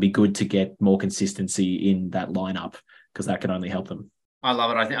it would be good to get more consistency in that lineup because that can only help them. I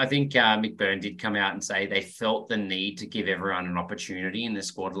love it. I think Mick Byrne did come out and say they felt the need to give everyone an opportunity in the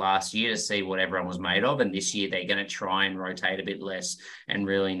squad last year to see what everyone was made of. And this year they're going to try and rotate a bit less and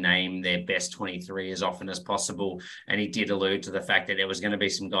really name their best 23 as often as possible. And he did allude to the fact that there was going to be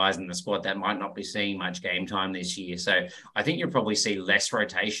some guys in the squad that might not be seeing much game time this year. So I think you'll probably see less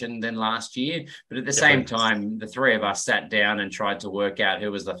rotation than last year. But at the same time, the three of us sat down and tried to work out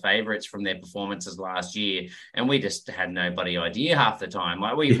who was the favourites from their performances last year. And we just had nobody idea half the time.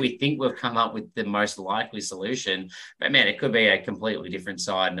 Like we think we've come up with the most likely solution, but man, it could be a completely different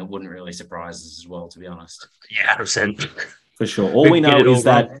side, and it wouldn't really surprise us as well, to be honest. Yeah, 100%. For sure. All we know is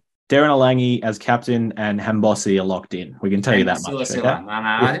that Darren Alangi as captain and Hambossi are locked in. We can tell you that much. Okay? No.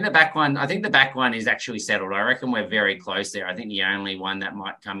 I think the back one is actually settled. I reckon we're very close there. I think the only one that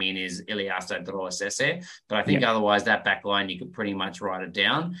might come in is Iliasto Drua, but I think otherwise that back line you could pretty much write it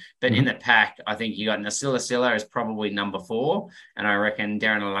down. But in the pack, I think you got Nasila is probably number 4, and I reckon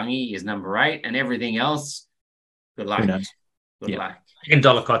Darren Alangi is number 8, and everything else, good luck. Good luck. And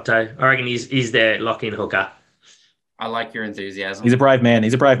Dolocoto, I reckon he's their lock-in hooker. I like your enthusiasm. He's a brave man,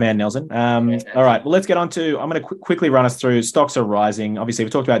 Nelson. All right, well, let's get on to, I'm going to quickly run us through. Stocks are rising. Obviously,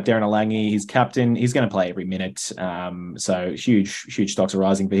 we talked about Darren Alangi. He's captain. He's going to play every minute. So huge stocks are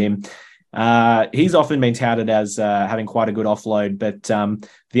rising for him. He's often been touted as having quite a good offload, but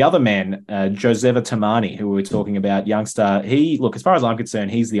the other man, Joseva Tamani, who we were talking about, youngster, as far as I'm concerned,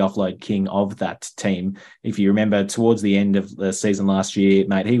 he's the offload king of that team. If you remember, towards the end of the season last year,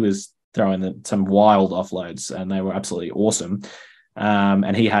 mate, he was throwing some wild offloads, and they were absolutely awesome.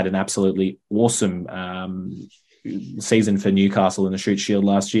 And he had an absolutely awesome season for Newcastle in the Shoot Shield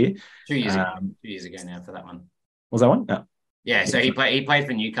last year. 2 years ago. 2 years ago now for that one. Was that one? No. Yeah, so he played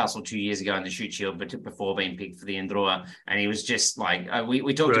for Newcastle 2 years ago in the Shoot Shield, but before being picked for the Drua, and he was just like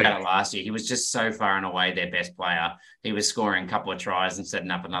we talked about it last year. He was just so far and away their best player. He was scoring a couple of tries and setting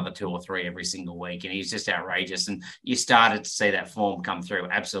up another 2 or 3 every single week, and he's just outrageous. And you started to see that form come through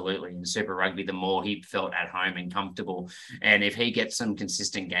absolutely in Super Rugby. The more he felt at home and comfortable, and if he gets some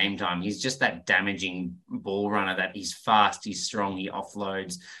consistent game time, he's just that damaging ball runner. That he's fast, he's strong, he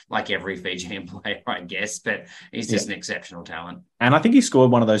offloads like every Fijian player, I guess. But he's just an exceptional talent. And I think he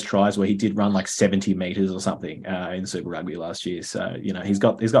scored one of those tries where he did run like 70 meters or something in Super Rugby last year. So, he's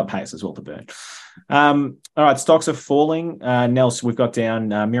got pace as well to burn. All right, stocks are falling. Nels, we've got down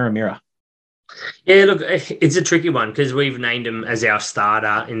Mira. Yeah, look, it's a tricky one because we've named him as our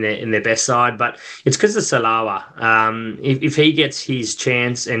starter in their best side, but it's because of Salawa. If he gets his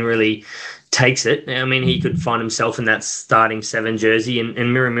chance and really takes it, I mean, he could find himself in that starting 7 jersey.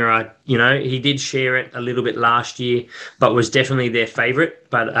 And Mira, he did share it a little bit last year, but was definitely their favourite.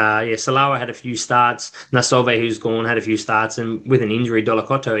 But Salawa had a few starts. Nasove, who's gone, had a few starts, and with an injury,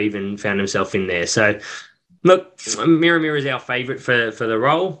 Dolocoto even found himself in there. So, look, Mira is our favourite for the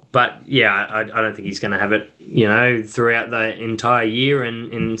role, but I don't think he's going to have it, throughout the entire year,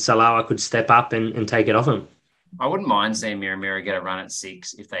 and Salawa could step up and take it off him. I wouldn't mind seeing Mira get a run at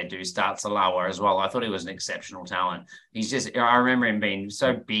 6 if they do start Salawa as well. I thought he was an exceptional talent. I remember him being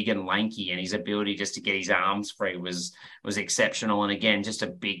so big and lanky, and his ability just to get his arms free was exceptional. And again, just a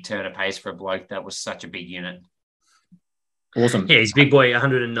big turn of pace for a bloke that was such a big unit. Awesome. Yeah, he's big boy,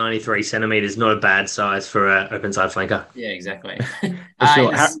 193 centimetres, not a bad size for an open side flanker. Yeah, exactly. For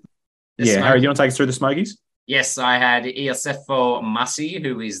sure. Harry, do you want to take us through the Smokies? Yes, I had Iosefo Masi,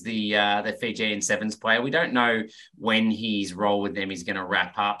 who is the Fijian Sevens player. We don't know when his role with them is going to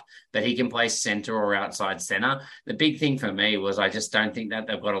wrap up, but he can play centre or outside centre. The big thing for me was I just don't think that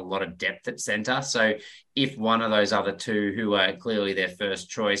they've got a lot of depth at centre. So if one of those other two, who are clearly their first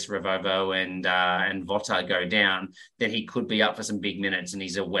choice, Ravovo and Vota, go down, then he could be up for some big minutes, and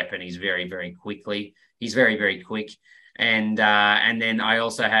he's a weapon. He's very, very very quick. And then I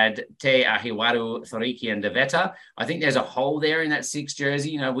also had Te Ahiwaru, Thoriki and Deveta. I think there's a hole there in that 6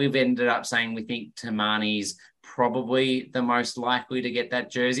 jersey. We've ended up saying we think Tamani's probably the most likely to get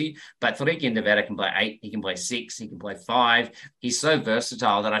that jersey, but Thoriki and Deveta can play 8, he can play 6, he can play 5. He's so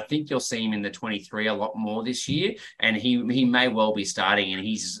versatile that I think you'll see him in the 23 a lot more this year, and he may well be starting. And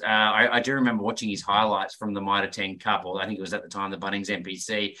he's I do remember watching his highlights from the Mitre 10 Cup, or I think it was at the time the Bunnings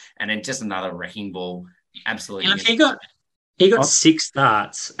NPC, and then just another wrecking ball. Absolutely. And he got 6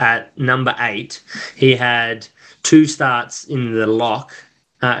 starts at number 8. He had 2 starts in the lock.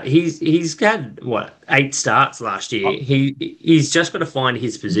 He's had 8 starts last year. He's just got to find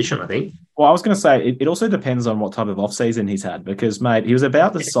his position, I think. Well, I was going to say it also depends on what type of off season he's had, because mate, he was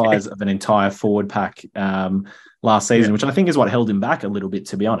about the size of an entire forward pack last season, which I think is what held him back a little bit,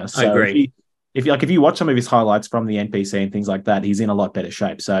 to be honest. I agree. If you watch some of his highlights from the NPC and things like that, he's in a lot better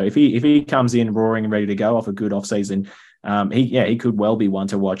shape. So if he comes in roaring and ready to go off a good off season, he could well be one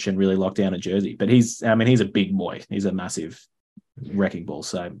to watch and really lock down a jersey. But he's a big boy. He's a massive wrecking ball,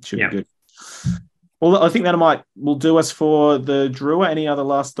 so should be good. Well, I think that will do us for the Drua. Any other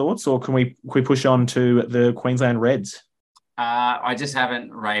last thoughts, or can we push on to the Queensland Reds? I just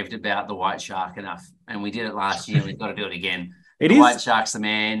haven't raved about the White Shark enough, and we did it last year. We've got to do it again. White Shark's the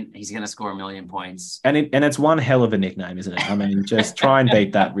man. He's going to score 1 million points. And it's one hell of a nickname, isn't it? I mean, just try and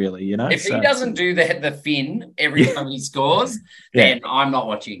beat that, really, you know? If he doesn't do the fin every time he scores, then I'm not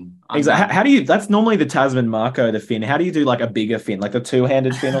watching. Exactly. How do you... That's normally the Tasman Marco, the fin. How do you do, like, a bigger fin, like the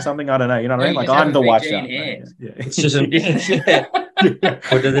two-handed fin or something? I don't know. You know what I mean? Like, I'm the White Shark. It's just or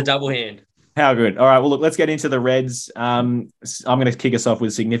do the double hand. How good. All right, well, look, let's get into the Reds. I'm going to kick us off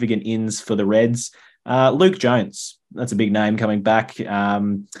with significant ins for the Reds. Luke Jones. That's a big name coming back. He's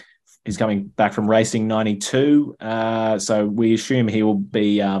coming back from racing 92. So we assume he will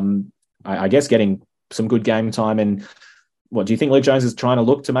be, I guess, getting some good game time. And what do you think Luke Jones is trying to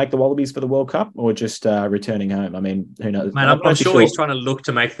look to make the Wallabies for the World Cup, or just returning home? I mean, who knows? Man, I'm sure he's trying to look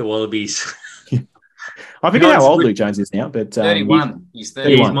to make the Wallabies. I forget how old Luke Jones is now, but 31. He's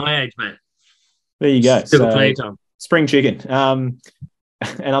 31. He's my age, mate. There you go. Still plenty of time. Spring chicken.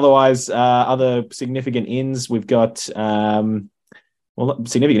 And otherwise, other significant ins, we've got Sula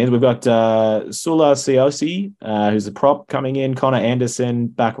Siosi, who's a prop coming in, Connor Anderson,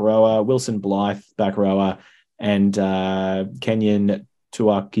 back rower, Wilson Blythe, back rower, and Kenyan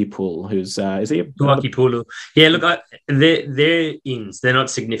Tuakipul, who's is he? Tuakipulu. Yeah, look, they're ins. They're not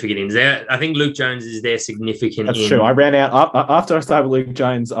significant ins. I think Luke Jones is their significant. That's true. I ran out after I started with Luke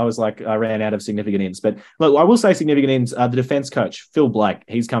Jones. I was like, I ran out of significant ins. But look, I will say significant ins. The defense coach Phil Blake,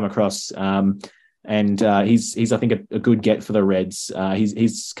 he's come across, and he's I think a good get for the Reds.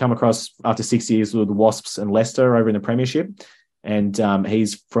 He's come across after 6 years with the Wasps and Leicester over in the Premiership, and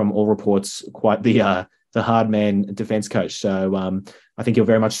he's from all reports quite the hard man defense coach. So I think he'll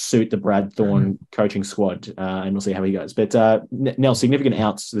very much suit the Brad Thorne coaching squad, and we'll see how he goes. But Nell, significant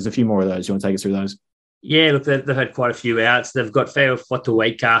outs. There's a few more of those. You want to take us through those? Yeah, look, they've had quite a few outs. They've got Feo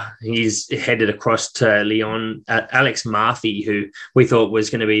Fotuweka. He's headed across to Lyon. Alex Marthy, who we thought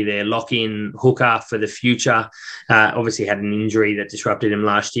was going to be their lock-in hooker for the future, obviously had an injury that disrupted him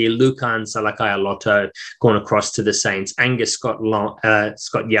last year. Lucan Salakaya Lotto gone across to the Saints. Angus Scott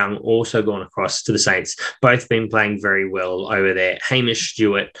Young also gone across to the Saints. Both been playing very well over there. Hamish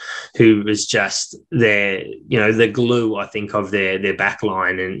Stewart, who was just the glue, I think, of their back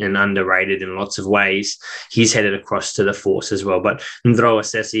line and underrated in lots of ways. He's headed across to the Force as well. But Ndroa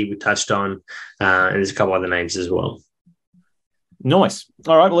Sessi, we touched on, and there's a couple other names as well. Nice.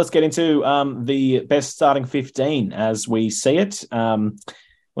 All right, well, let's get into the best starting 15 as we see it.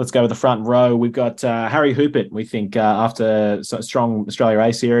 Let's go with the front row. We've got Harry Hoopert, we think, after a strong Australia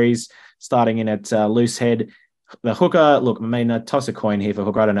A series, starting in at loose head. The hooker, look, I mean, toss a coin here for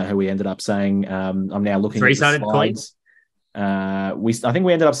hooker. I don't know who we ended up saying. I'm now looking at the slides. Coins. I think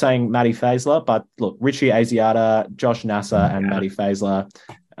we ended up saying Matty Faisler, but look, Richie Asiata, Josh Nasser, and Matty Faisler.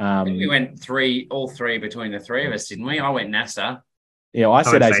 We went all three between the three of us, didn't we? I went Nasser. Yeah, well, I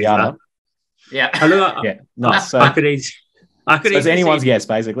said Asiata. Yeah. Yeah, nice. So, I could it's anyone's guess,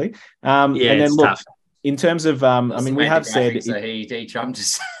 basically. And then look, tough. In terms of, I mean, we have said... So he trumped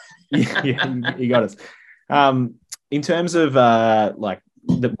us. yeah, you got us. In terms of,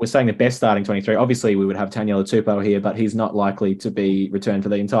 we're saying the best starting 23. Obviously, we would have Taniela Tupou here, but he's not likely to be returned for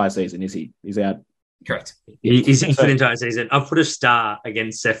the entire season, is he? He's out. Correct. He's in for the entire season. I've put a star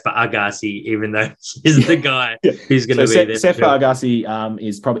against Sefa Agassi, even though he's the guy who's going to be there. Sefa Agassi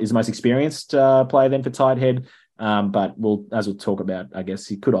is probably the most experienced player then for tight head. But as we'll talk about, I guess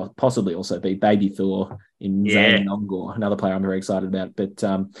he could possibly also be Baby Thor in Zane Nongor, another player I'm very excited about. But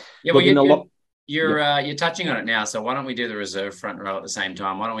you're touching on it now, so why don't we do the reserve front row at the same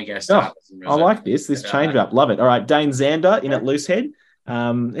time? Why don't we go start? I like this change up. Love it. All right, Dane Zander in at loose head.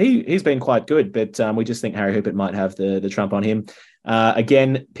 He's been quite good, but we just think Harry Hoopert might have the trump on him.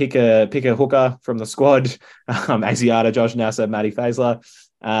 Again, pick a hooker from the squad. Asiata, Josh Nasser, Matty Faisler.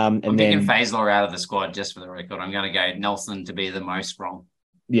 I'm picking Faisler out of the squad just for the record. I'm going to go Nelson to be the most wrong.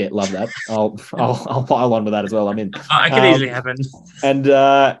 Yeah, love that. I'll pile on with that as well. I'm in. It could easily happen.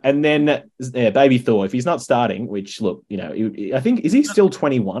 And then Baby Thor, if he's not starting, which look, I think is he still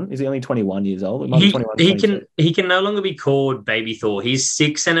 21? Is he only 21 years old? He can no longer be called Baby Thor. He's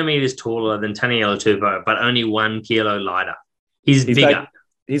 6 centimeters taller than Taniela Tupou, but only 1 kilo lighter. He's bigger.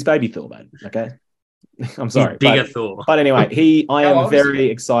 He's Baby Thor, man. Okay. I'm sorry. Bigger Thor. But anyway, I am very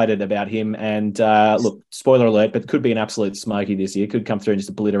excited about him. And look, spoiler alert, but could be an absolute smoky this year. Could come through and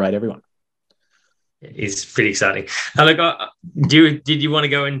just obliterate everyone. It's pretty exciting. Now, look, did you want to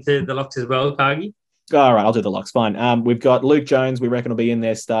go into the locks as well, Cargie? All right, I'll do the locks. Fine. We've got Luke Jones. We reckon will be in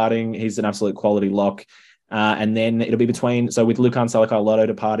there starting. He's an absolute quality lock. And then it'll be between, so with Lukan Salakaia-Lotto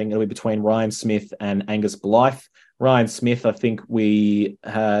departing, it'll be between Ryan Smith and Angus Blythe. Ryan Smith, I think we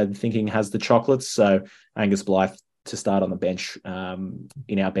had thinking has the chocolates. So Angus Blythe to start on the bench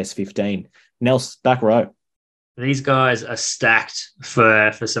in our best 15. Nels, back row. These guys are stacked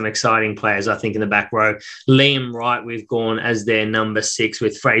for some exciting players, I think, in the back row. Liam Wright, we've gone as their number 6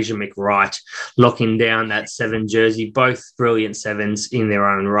 with Fraser McWright locking down that 7 jersey. Both brilliant 7s in their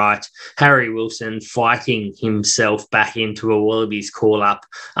own right. Harry Wilson fighting himself back into a Wallabies call-up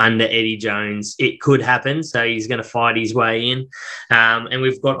under Eddie Jones. It could happen, so he's going to fight his way in. And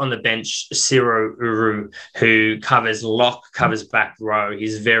we've got on the bench Ciro Uru, who covers lock, covers back row.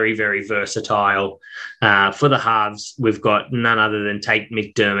 He's very, very versatile. For the halves, we've got none other than Tate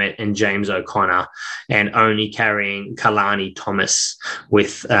McDermott and James O'Connor, and only carrying Kalani Thomas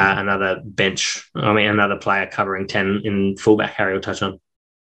with another player covering 10 in fullback. Harry will touch on.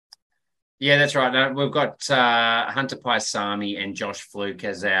 Yeah, that's right. We've got Hunter Paisami and Josh Fluke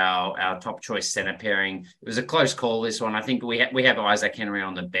as our top choice centre pairing. It was a close call, this one. I think we have Isaac Henry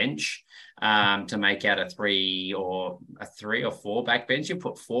on the bench to make out a 3 or 4 back bench. You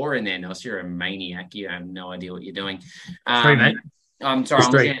put 4 in there, Nels. You're a maniac. You have no idea what you're doing. 3, mate. I'm sorry,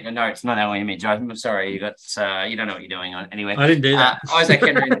 I'm looking at the notes, not our image. I'm sorry, you don't know what you're doing. Anyway, I didn't do that. Isaac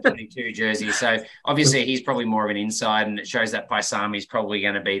Henry in the 22 jersey. So obviously he's probably more of an inside, and it shows that Paisami is probably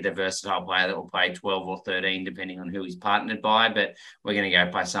going to be the versatile player that will play 12 or 13, depending on who he's partnered by. But we're going to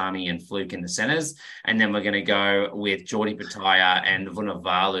go Paisami and Fluke in the centres, and then we're going to go with Jordi Pataya and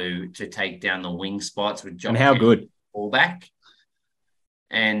Vunivalu to take down the wing spots with John. And how good? Fullback.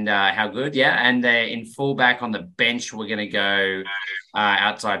 And how good, yeah. And in fullback on the bench, we're going to go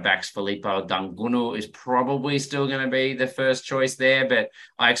outside backs. Filippo Dangunu is probably still going to be the first choice there, but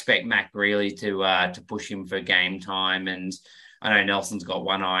I expect Matt Greeley to push him for game time. And I know Nelson's got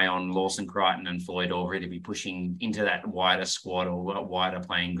one eye on Lawson Crichton and Floyd Aubrey to be pushing into that wider squad or wider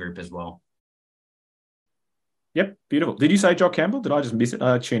playing group as well. Yep, beautiful. Did you say Jock Campbell? Did I just miss it?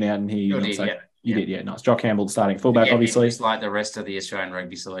 I tune out and hear you. Did, yeah. You did, yeah. Nice. Jock Campbell starting fullback, obviously. Just like the rest of the Australian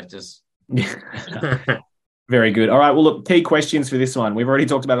rugby selectors. Very good. All right. Well, look, key questions for this one. We've already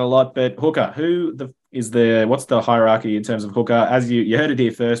talked about it a lot, but hooker, what's the hierarchy in terms of hooker? As you heard it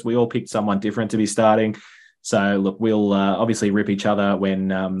here first, we all picked someone different to be starting. So look, we'll obviously rip each other when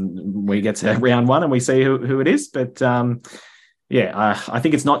we get to round 1 and we see who it is. But I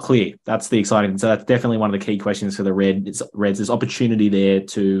think it's not clear. That's the exciting. So that's definitely one of the key questions for the Reds. There's opportunity there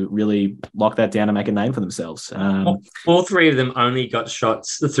to really lock that down and make a name for themselves. All 3 of them only got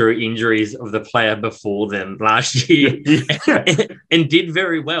shots through injuries of the player before them last year, and did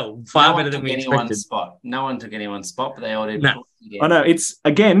very well. Far better than we expected. No one took anyone's spot, but they all did. No. Yeah. I know it's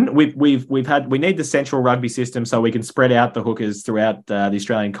again. We need the central rugby system so we can spread out the hookers throughout the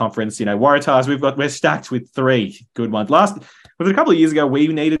Australian Conference. Waratahs. We're stacked with 3 good ones. Was it a couple of years ago we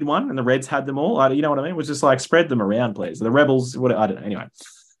needed one and the Reds had them all? You know what I mean? It was just like spread them around, please. The Rebels, I don't know. Anyway.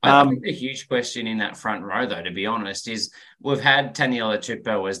 I think the huge question in that front row, though, to be honest, is we've had Taniela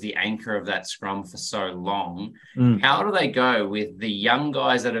Tupou as the anchor of that scrum for so long. How do they go with the young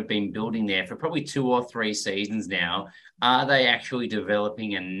guys that have been building there for probably 2 or 3 seasons now? Are they actually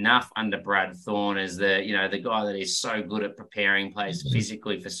developing enough under Brad Thorne as the guy that is so good at preparing players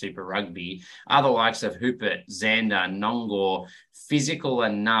physically for Super Rugby? Are the likes of Hupert, Xander, Nongor physical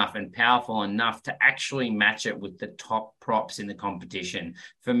enough and powerful enough to actually match it with the top props in the competition?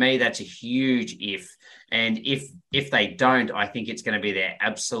 For me, that's a huge if. And if they don't, I think it's going to be their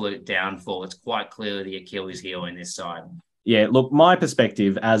absolute downfall. It's quite clearly the Achilles heel in this side. Yeah, look, my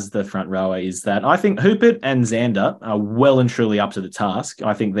perspective as the front rower is that I think Hupert and Xander are well and truly up to the task.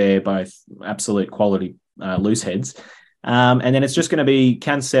 I think they're both absolute quality loose heads. And then it's just going to be,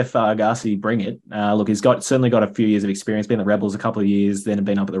 can Sef Agassi bring it? Look, he's certainly got a few years of experience, been at the Rebels a couple of years, then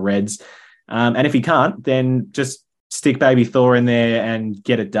been up at the Reds. And if he can't, then just stick baby Thor in there and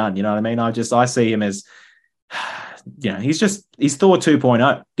get it done. You know what I mean? I see him as... he's Thor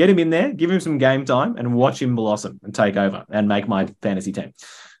 2.0. Get him in there, give him some game time, and watch him blossom and take over and make my fantasy team.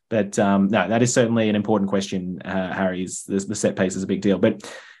 But no, that is certainly an important question, Harry. The set piece is a big deal. But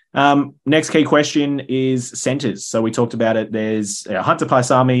next key question is centres. So we talked about it. There's Hunter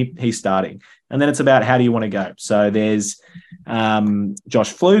Paisami, he's starting. And then it's about how do you want to go? So there's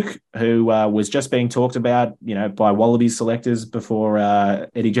Josh Fluke, who was just being talked about, by Wallabies selectors before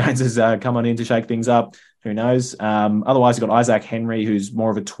Eddie Jones has come on in to shake things up. Who knows? Otherwise, you've got Isaac Henry, who's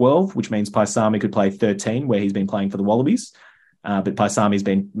more of a 12, which means Paisami could play 13, where he's been playing for the Wallabies. But Paisami's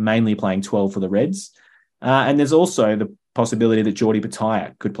been mainly playing 12 for the Reds. And there's also possibility that Geordie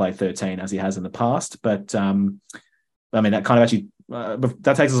Bataille could play 13 as he has in the past. But I mean, that kind of actually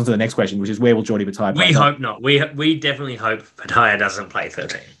that takes us on to the next question, which is where will Geordie Bataille play? We hope not. We definitely hope Bataille doesn't play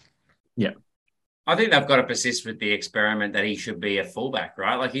 13. Yeah. I think they've got to persist with the experiment that he should be a fullback,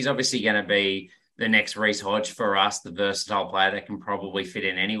 right? Like he's obviously going to be the next Reece Hodge for us, the versatile player that can probably fit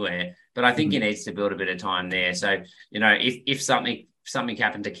in anywhere. But I think he needs to build a bit of time there. So, if something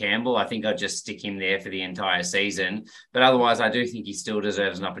happened to Campbell, I think I'd just stick him there for the entire season. But otherwise, I do think he still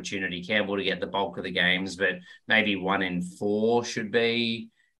deserves an opportunity, Campbell, to get the bulk of the games, but maybe 1 in 4 should be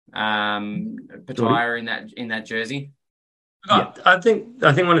Bataille in that jersey. Yeah. I think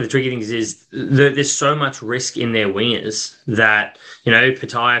one of the tricky things is that there's so much risk in their wingers that,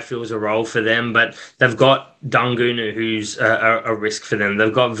 Bataille fills a role for them, but they've got Dungunu, who's a risk for them.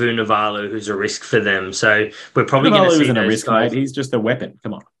 They've got Vunivalu, who's a risk for them. So we're probably going to see isn't those a risk, guys. mate. He's just a weapon.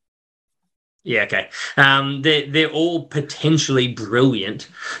 Come on. Yeah, okay. They're all potentially brilliant,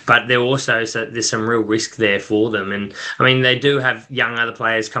 but there's some real risk there for them. And I mean, they do have young other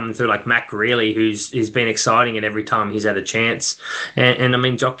players coming through, like Mac Greeley, who's been exciting at every time he's had a chance. And I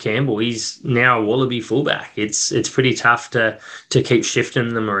mean, Jock Campbell, he's now a Wallaby fullback. It's pretty tough to keep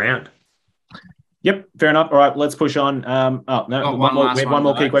shifting them around. Yep, fair enough. All right, let's push on. One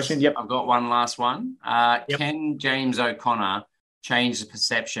more key question. Yep, I've got one last one. Can James O'Connor change the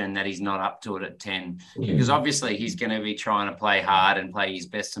perception that he's not up to it at 10? Because obviously he's going to be trying to play hard and play his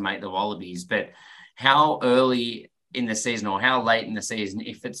best to make the Wallabies. But how early in the season or how late in the season,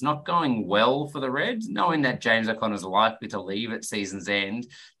 if it's not going well for the Reds, knowing that James O'Connor's likely to leave at season's end,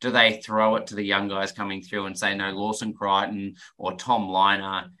 do they throw it to the young guys coming through and say, no, Lawson Crichton or Tom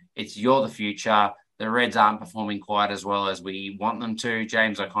Liner, you're the future. The Reds aren't performing quite as well as we want them to.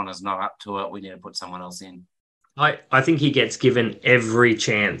 James O'Connor's not up to it. We need to put someone else in. I think he gets given every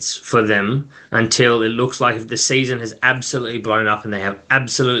chance for them until it looks like if the season has absolutely blown up and they have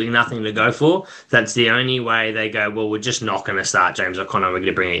absolutely nothing to go for, that's the only way they go, well, we're just not going to start James O'Connor. We're going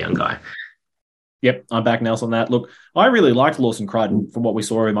to bring a young guy. Yep, I'm back, Nelson, on that. Look, I really liked Lawson Crichton from what we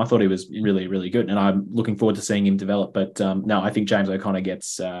saw of him. I thought he was really, really good, and I'm looking forward to seeing him develop. But no, I think James O'Connor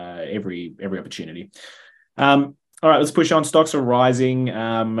gets every opportunity. All right, let's push on. Stocks are rising.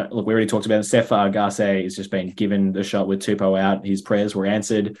 Look, we already talked about it. Sefa Argase has just been given the shot with Tupou out. His prayers were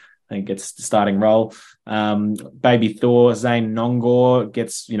answered. I think gets the starting role. Baby Thor, Zane Nongor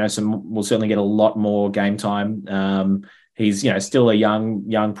gets, will certainly get a lot more game time. He's, still a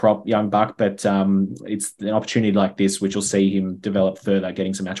young prop, young buck, but it's an opportunity like this which will see him develop further,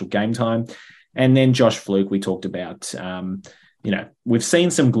 getting some actual game time. And then Josh Fluke, we talked about. We've seen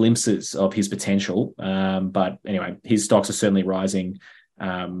some glimpses of his potential, but anyway, his stocks are certainly rising.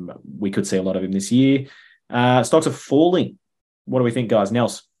 We could see a lot of him this year. Stocks are falling. What do we think, guys?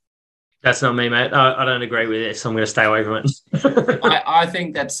 Nels? That's not me, mate. I don't agree with this. I'm going to stay away from it. I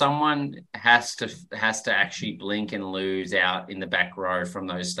think that someone has to actually blink and lose out in the back row from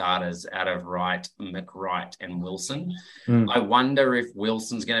those starters out of Wright, McWright, and Wilson. I wonder if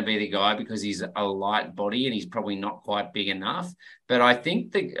Wilson's going to be the guy because he's a light body and he's probably not quite big enough. But I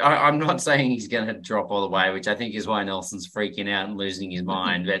think I'm not saying he's going to drop all the way, which I think is why Nelson's freaking out and losing his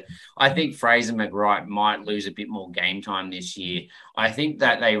mind. But I think Fraser McWright might lose a bit more game time this year. I think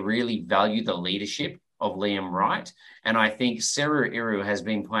that they really value the leadership of Liam Wright. And I think Seru Iru has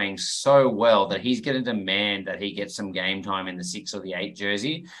been playing so well that he's going to demand that he gets some game time in the 6 or the 8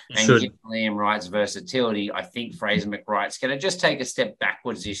 jersey. And given Liam Wright's versatility, I think Fraser McWright's going to just take a step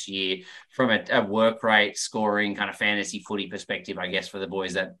backwards this year from a work rate, scoring, kind of fantasy footy perspective, I guess, for the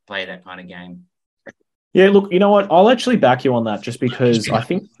boys that play that kind of game. Yeah, look, you know what? I'll actually back you on that just because I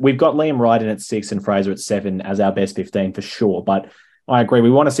think we've got Liam Wright in at 6 and Fraser at 7 as our best 15 for sure. But I agree. We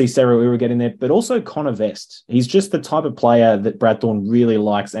want to see Seru Iru get in there, but also Connor Vest. He's just the type of player that Brad Thorne really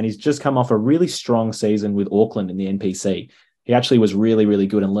likes, and he's just come off a really strong season with Auckland in the NPC. He actually was really, really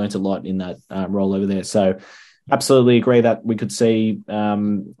good and learnt a lot in that role over there. So absolutely agree that we could see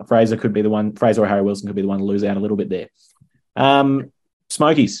Fraser or Harry Wilson could be the one to lose out a little bit there.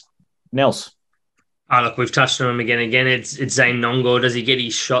 Smokies, Nels. Oh, look, we've touched on him again. It's Zane Nongor. Does he get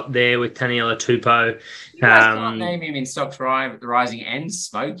his shot there with Taniela Tupou? You guys can't name him in Stocks Rising and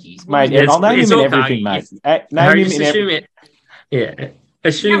Smokies. Mate, I'll name him in everything, mate. Name him in everything. Yeah.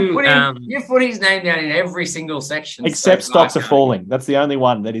 Assume you've put his name down in every single section. Except Stocks are falling. That's the only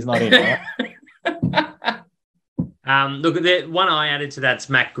one that he's not in, right? Look, the one I added to that's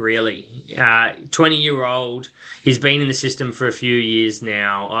Matt Greeley, 20-year-old. He's been in the system for a few years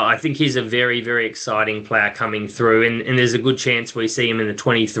now. I think he's a very, very exciting player coming through, and there's a good chance we see him in the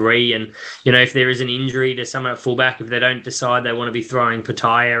 23. And, if there is an injury to someone at fullback, if they don't decide they want to be throwing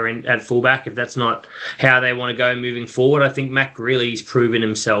Pataya at fullback, if that's not how they want to go moving forward, I think Matt Greeley's proven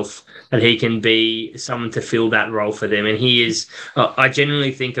himself that he can be someone to fill that role for them. And he is, I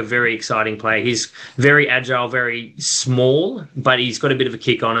genuinely think, a very exciting player. He's very agile, very small, but he's got a bit of a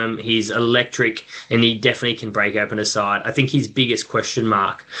kick on him. He's electric, and he definitely can break open a side. I think his biggest question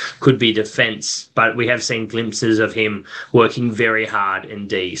mark could be defence, but we have seen glimpses of him working very hard in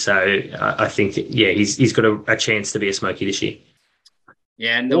D. So I think, he's got a chance to be a smoky this year.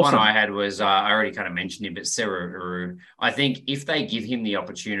 Yeah, and the one I had was, I already kind of mentioned him, but Seru. I think if they give him the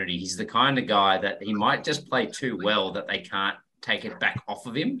opportunity, he's the kind of guy that he might just play too well that they can't take it back off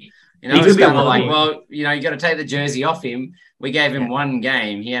of him. It's kind of like, well, you got to take the jersey off him. We gave him one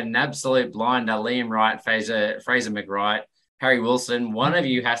game. He had an absolute blinder. Liam Wright, Fraser McWright, Harry Wilson. One of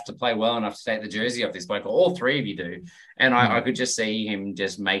you has to play well enough to take the jersey off this bloke. All three of you do. And I could just see him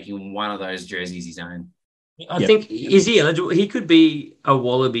just making one of those jerseys his own. I think, is he eligible? He could be a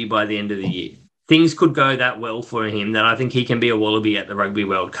Wallaby by the end of the year. Things could go that well for him that I think he can be a Wallaby at the Rugby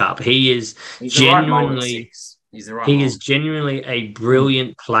World Cup. He's genuinely a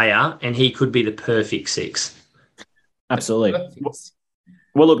brilliant player, and he could be the perfect 6. Absolutely.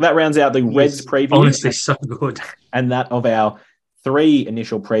 Well, look, that rounds out the Reds preview. Honestly, so good. And that of our 3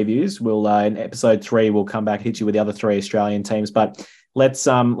 initial previews. We'll in episode 3, we'll come back and hit you with the other 3 Australian teams. But let's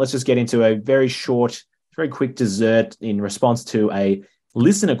just get into a very quick dessert in response to a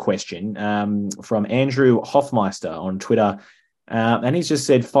listener question from Andrew Hoffmeister on Twitter. And he's just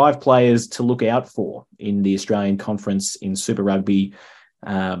said 5 players to look out for in the Australian Conference in Super Rugby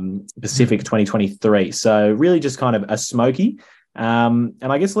Pacific 2023. So really just kind of a smoky. And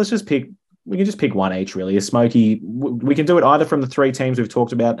I guess we can just pick one each, really. A smoky. We can do it either from the 3 teams we've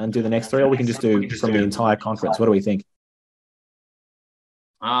talked about and do the next 3, or we can just do from the entire conference. What do we think?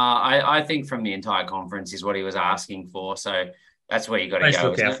 I think from the entire conference is what he was asking for. So that's where you got to go.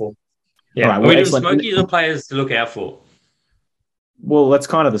 Look out for. Yeah, all right, well, smoky the players to look out for. Well, that's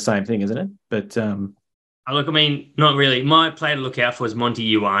kind of the same thing, isn't it? But look, I mean, not really. My player to look out for is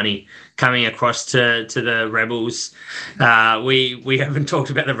Monty Ioane coming across to the Rebels. We haven't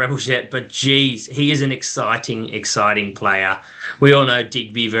talked about the Rebels yet, but geez, he is an exciting player. We all know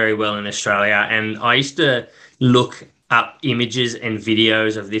Digby very well in Australia, and I used to look up images and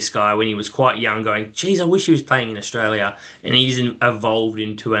videos of this guy when he was quite young going, geez, I wish he was playing in Australia. And he's evolved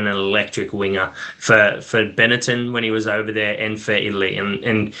into an electric winger for Benetton when he was over there and for Italy.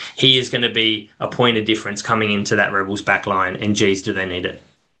 And he is going to be a point of difference coming into that Rebels back line. And geez, do they need it.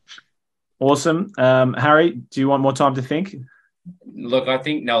 Awesome. Harry, do you want more time to think? Look, I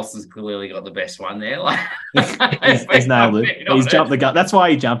think Nelson's clearly got the best one there. He's nailed it. He's jumped the gun. That's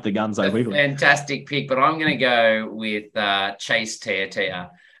why he jumped the gun so quickly. Fantastic pick, but I'm going to go with Chase Teatea,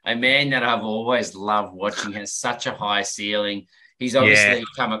 a man that I've always loved watching, has such a high ceiling. He's obviously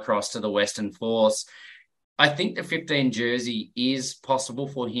come across to the Western Force. I think the 15 jersey is possible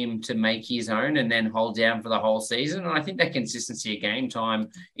for him to make his own and then hold down for the whole season. And I think that consistency of game time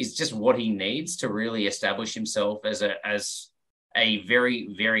is just what he needs to really establish himself as a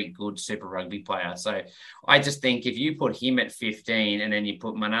very, very good Super Rugby player. So I just think if you put him at 15 and then you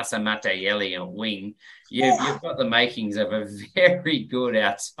put Manasa Matayeli at wing, you've got the makings of a very good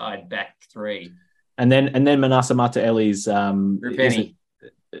outside back 3. And then Manasa Matayeli's Rupeni.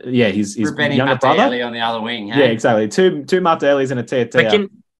 His Rupeni younger brother on the other wing. Hey? Yeah, exactly. Two Mataelis and a Teatea.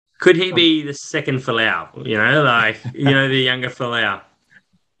 Could he be the second Folau? The younger Folau.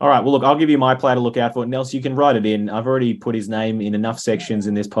 All right, well, look, I'll give you my player to look out for. Nels, you can write it in. I've already put his name in enough sections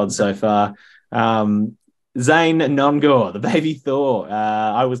in this pod so far. Zane Nongor, the baby Thor.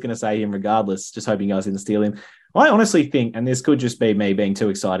 I was going to say him regardless, just hoping you guys didn't steal him. I honestly think, and this could just be me being too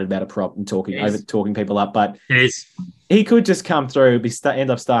excited about a prop and talking people up, but he could just come through, end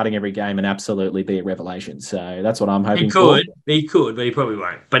up starting every game and absolutely be a revelation. So that's what I'm hoping for. He could, but he probably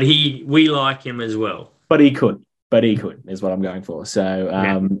won't. But we like him as well. But he could, is what I'm going for.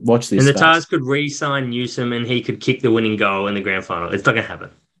 So watch this. And the Tars could re-sign Newsom and he could kick the winning goal in the grand final. It's not going to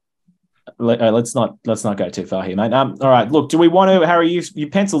happen. Let's not go too far here, mate. All right, look, do we want to, Harry, you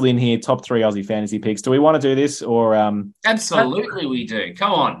penciled in here top 3 Aussie fantasy picks. Do we want to do this or? Absolutely we do.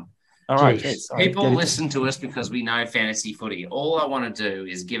 Come on. All right. Jeez. Jeez, sorry. People listen to us because we know fantasy footy. All I want to do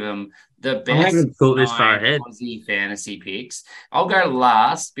is give them the best haven't thought this far 9 ahead. Aussie fantasy picks. I'll go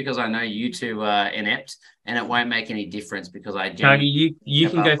last because I know you two are inept, and it won't make any difference because I genuinely Cargie, you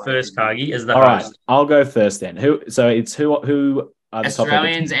can go first, Cargie, as the All right, host. I'll go first then. Who are the top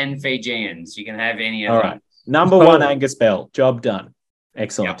Australians and Fijians. You can have any of All them. right. Number 1, Angus Bell. Job done.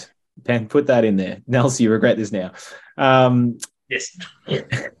 Excellent. Pen, put that in there. Nelson, you regret this now. Yes.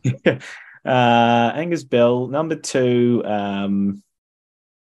 Angus Bell. Number 2.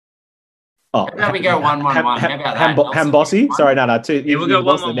 How about we go 1-1-1? How about that? Hambossi. Sorry, no. 2. Yeah, we'll go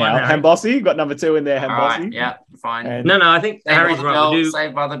 1-1-1 now. Harry. Hambossi. Got number 2 in there. All Hambossi. right, yeah, fine. And No, I think Harry's right. We'll do...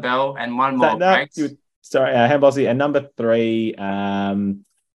 Saved by the Bell, and one more. Sorry, Hambossi. And number 3.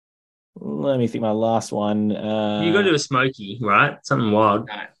 Let me think. My last one. You got to do a smoky, right? Something wild.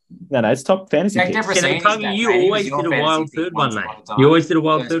 No, it's top fantasy picks. Cargie, you always did a wild third one, mate. You always did a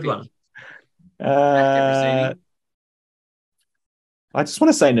wild third one. I just want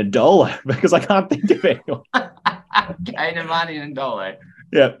to say Nadolo because I can't think of anyone. Okay, Nemani and Nadolo.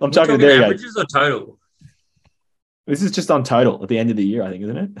 Yeah, I'm chucking it there. Averages or total? This is just on total at the end of the year, I think,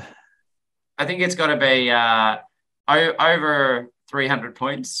 isn't it? I think it's got to be over 300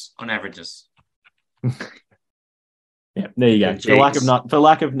 points on averages. Yeah, there you go.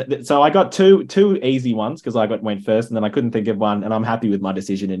 So I got two easy ones because went first, and then I couldn't think of one, and I'm happy with my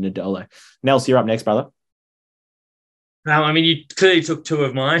decision in Nadolo. Nels, you're up next, brother. I mean, you clearly took 2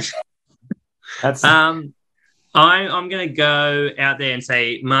 of mine. That's I'm going to go out there and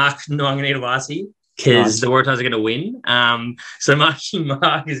say Mark Nwanganitawasi because the Waratahs are going to win. So Mark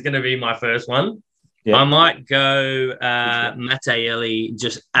is going to be my first one. Yep. I might go Matayeli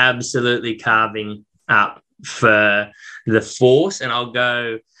just absolutely carving up for the Force, and I'll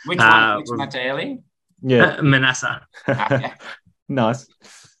go... Which one? Which Matayeli? Yeah. Manassa. Okay. Nice.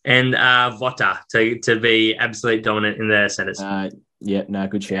 And Vota to be absolute dominant in the centres.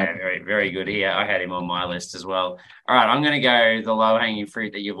 Good shout. Yeah, very, very good here. I had him on my list as well. All right, I'm going to go the low-hanging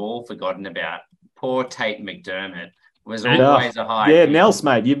fruit that you've all forgotten about. Poor Tate McDermott was always a high. Yeah, Nels,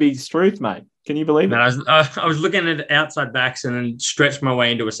 mate. You'd be Struth, mate. Can you believe it? I was looking at outside backs and then stretched my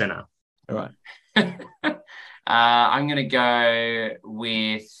way into a centre. All right. I'm going to go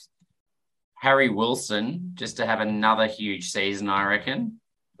with Harry Wilson just to have another huge season, I reckon.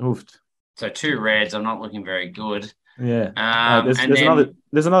 Oof. So 2 reds. I'm not looking very good. Yeah. There's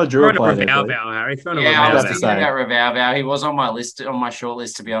another Drua player there. Harry. I was thinking about Ravao. He was on my list, on my short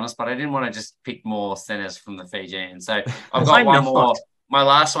list, to be honest, but I didn't want to just pick more centres from the Fijians. So I've got one more. My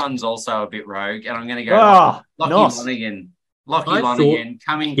last one's also a bit rogue, and I'm going to go Lockie Lonergan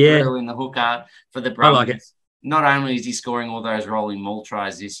coming through in the hooker for the Brumbies. I like it. Not only is he scoring all those rolling maul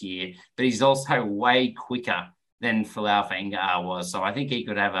tries this year, but he's also way quicker than Folau Fainga'a was. So I think he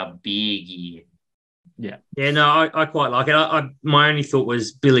could have a big year. Yeah, no, I quite like it. My only thought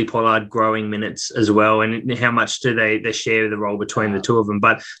was Billy Pollard growing minutes as well, and how much do they share the role between the two of them.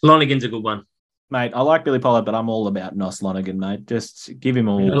 But Lonergan's a good one. Mate, I like Billy Pollard, but I'm all about Nos Lonergan, mate. Just give him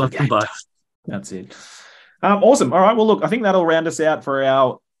all. I like them both. That's it. Awesome. All right, well, look, I think that'll round us out for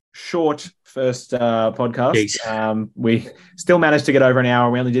our short first podcast. We still managed to get over an hour.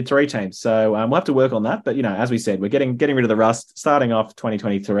 We only did 3 teams, so we'll have to work on that. But as we said, we're getting rid of the rust, starting off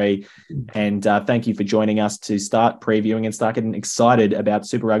 2023. And thank you for joining us to start previewing and start getting excited about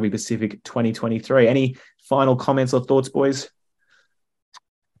Super Rugby Pacific 2023. Any final comments or thoughts, boys?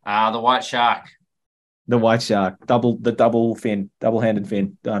 The White Shark. The White Shark, double-handed fin,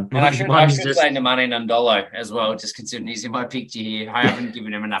 done. And I should say Nemani Nandolo as well, just considering he's in my picture here. I haven't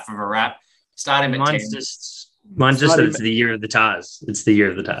given him enough of a rap. Start him at 10. Mine's just that it's the year of the Tars. It's the year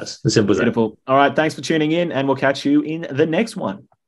of the Tars. As simple as that. Beautiful. All right, thanks for tuning in, and we'll catch you in the next one.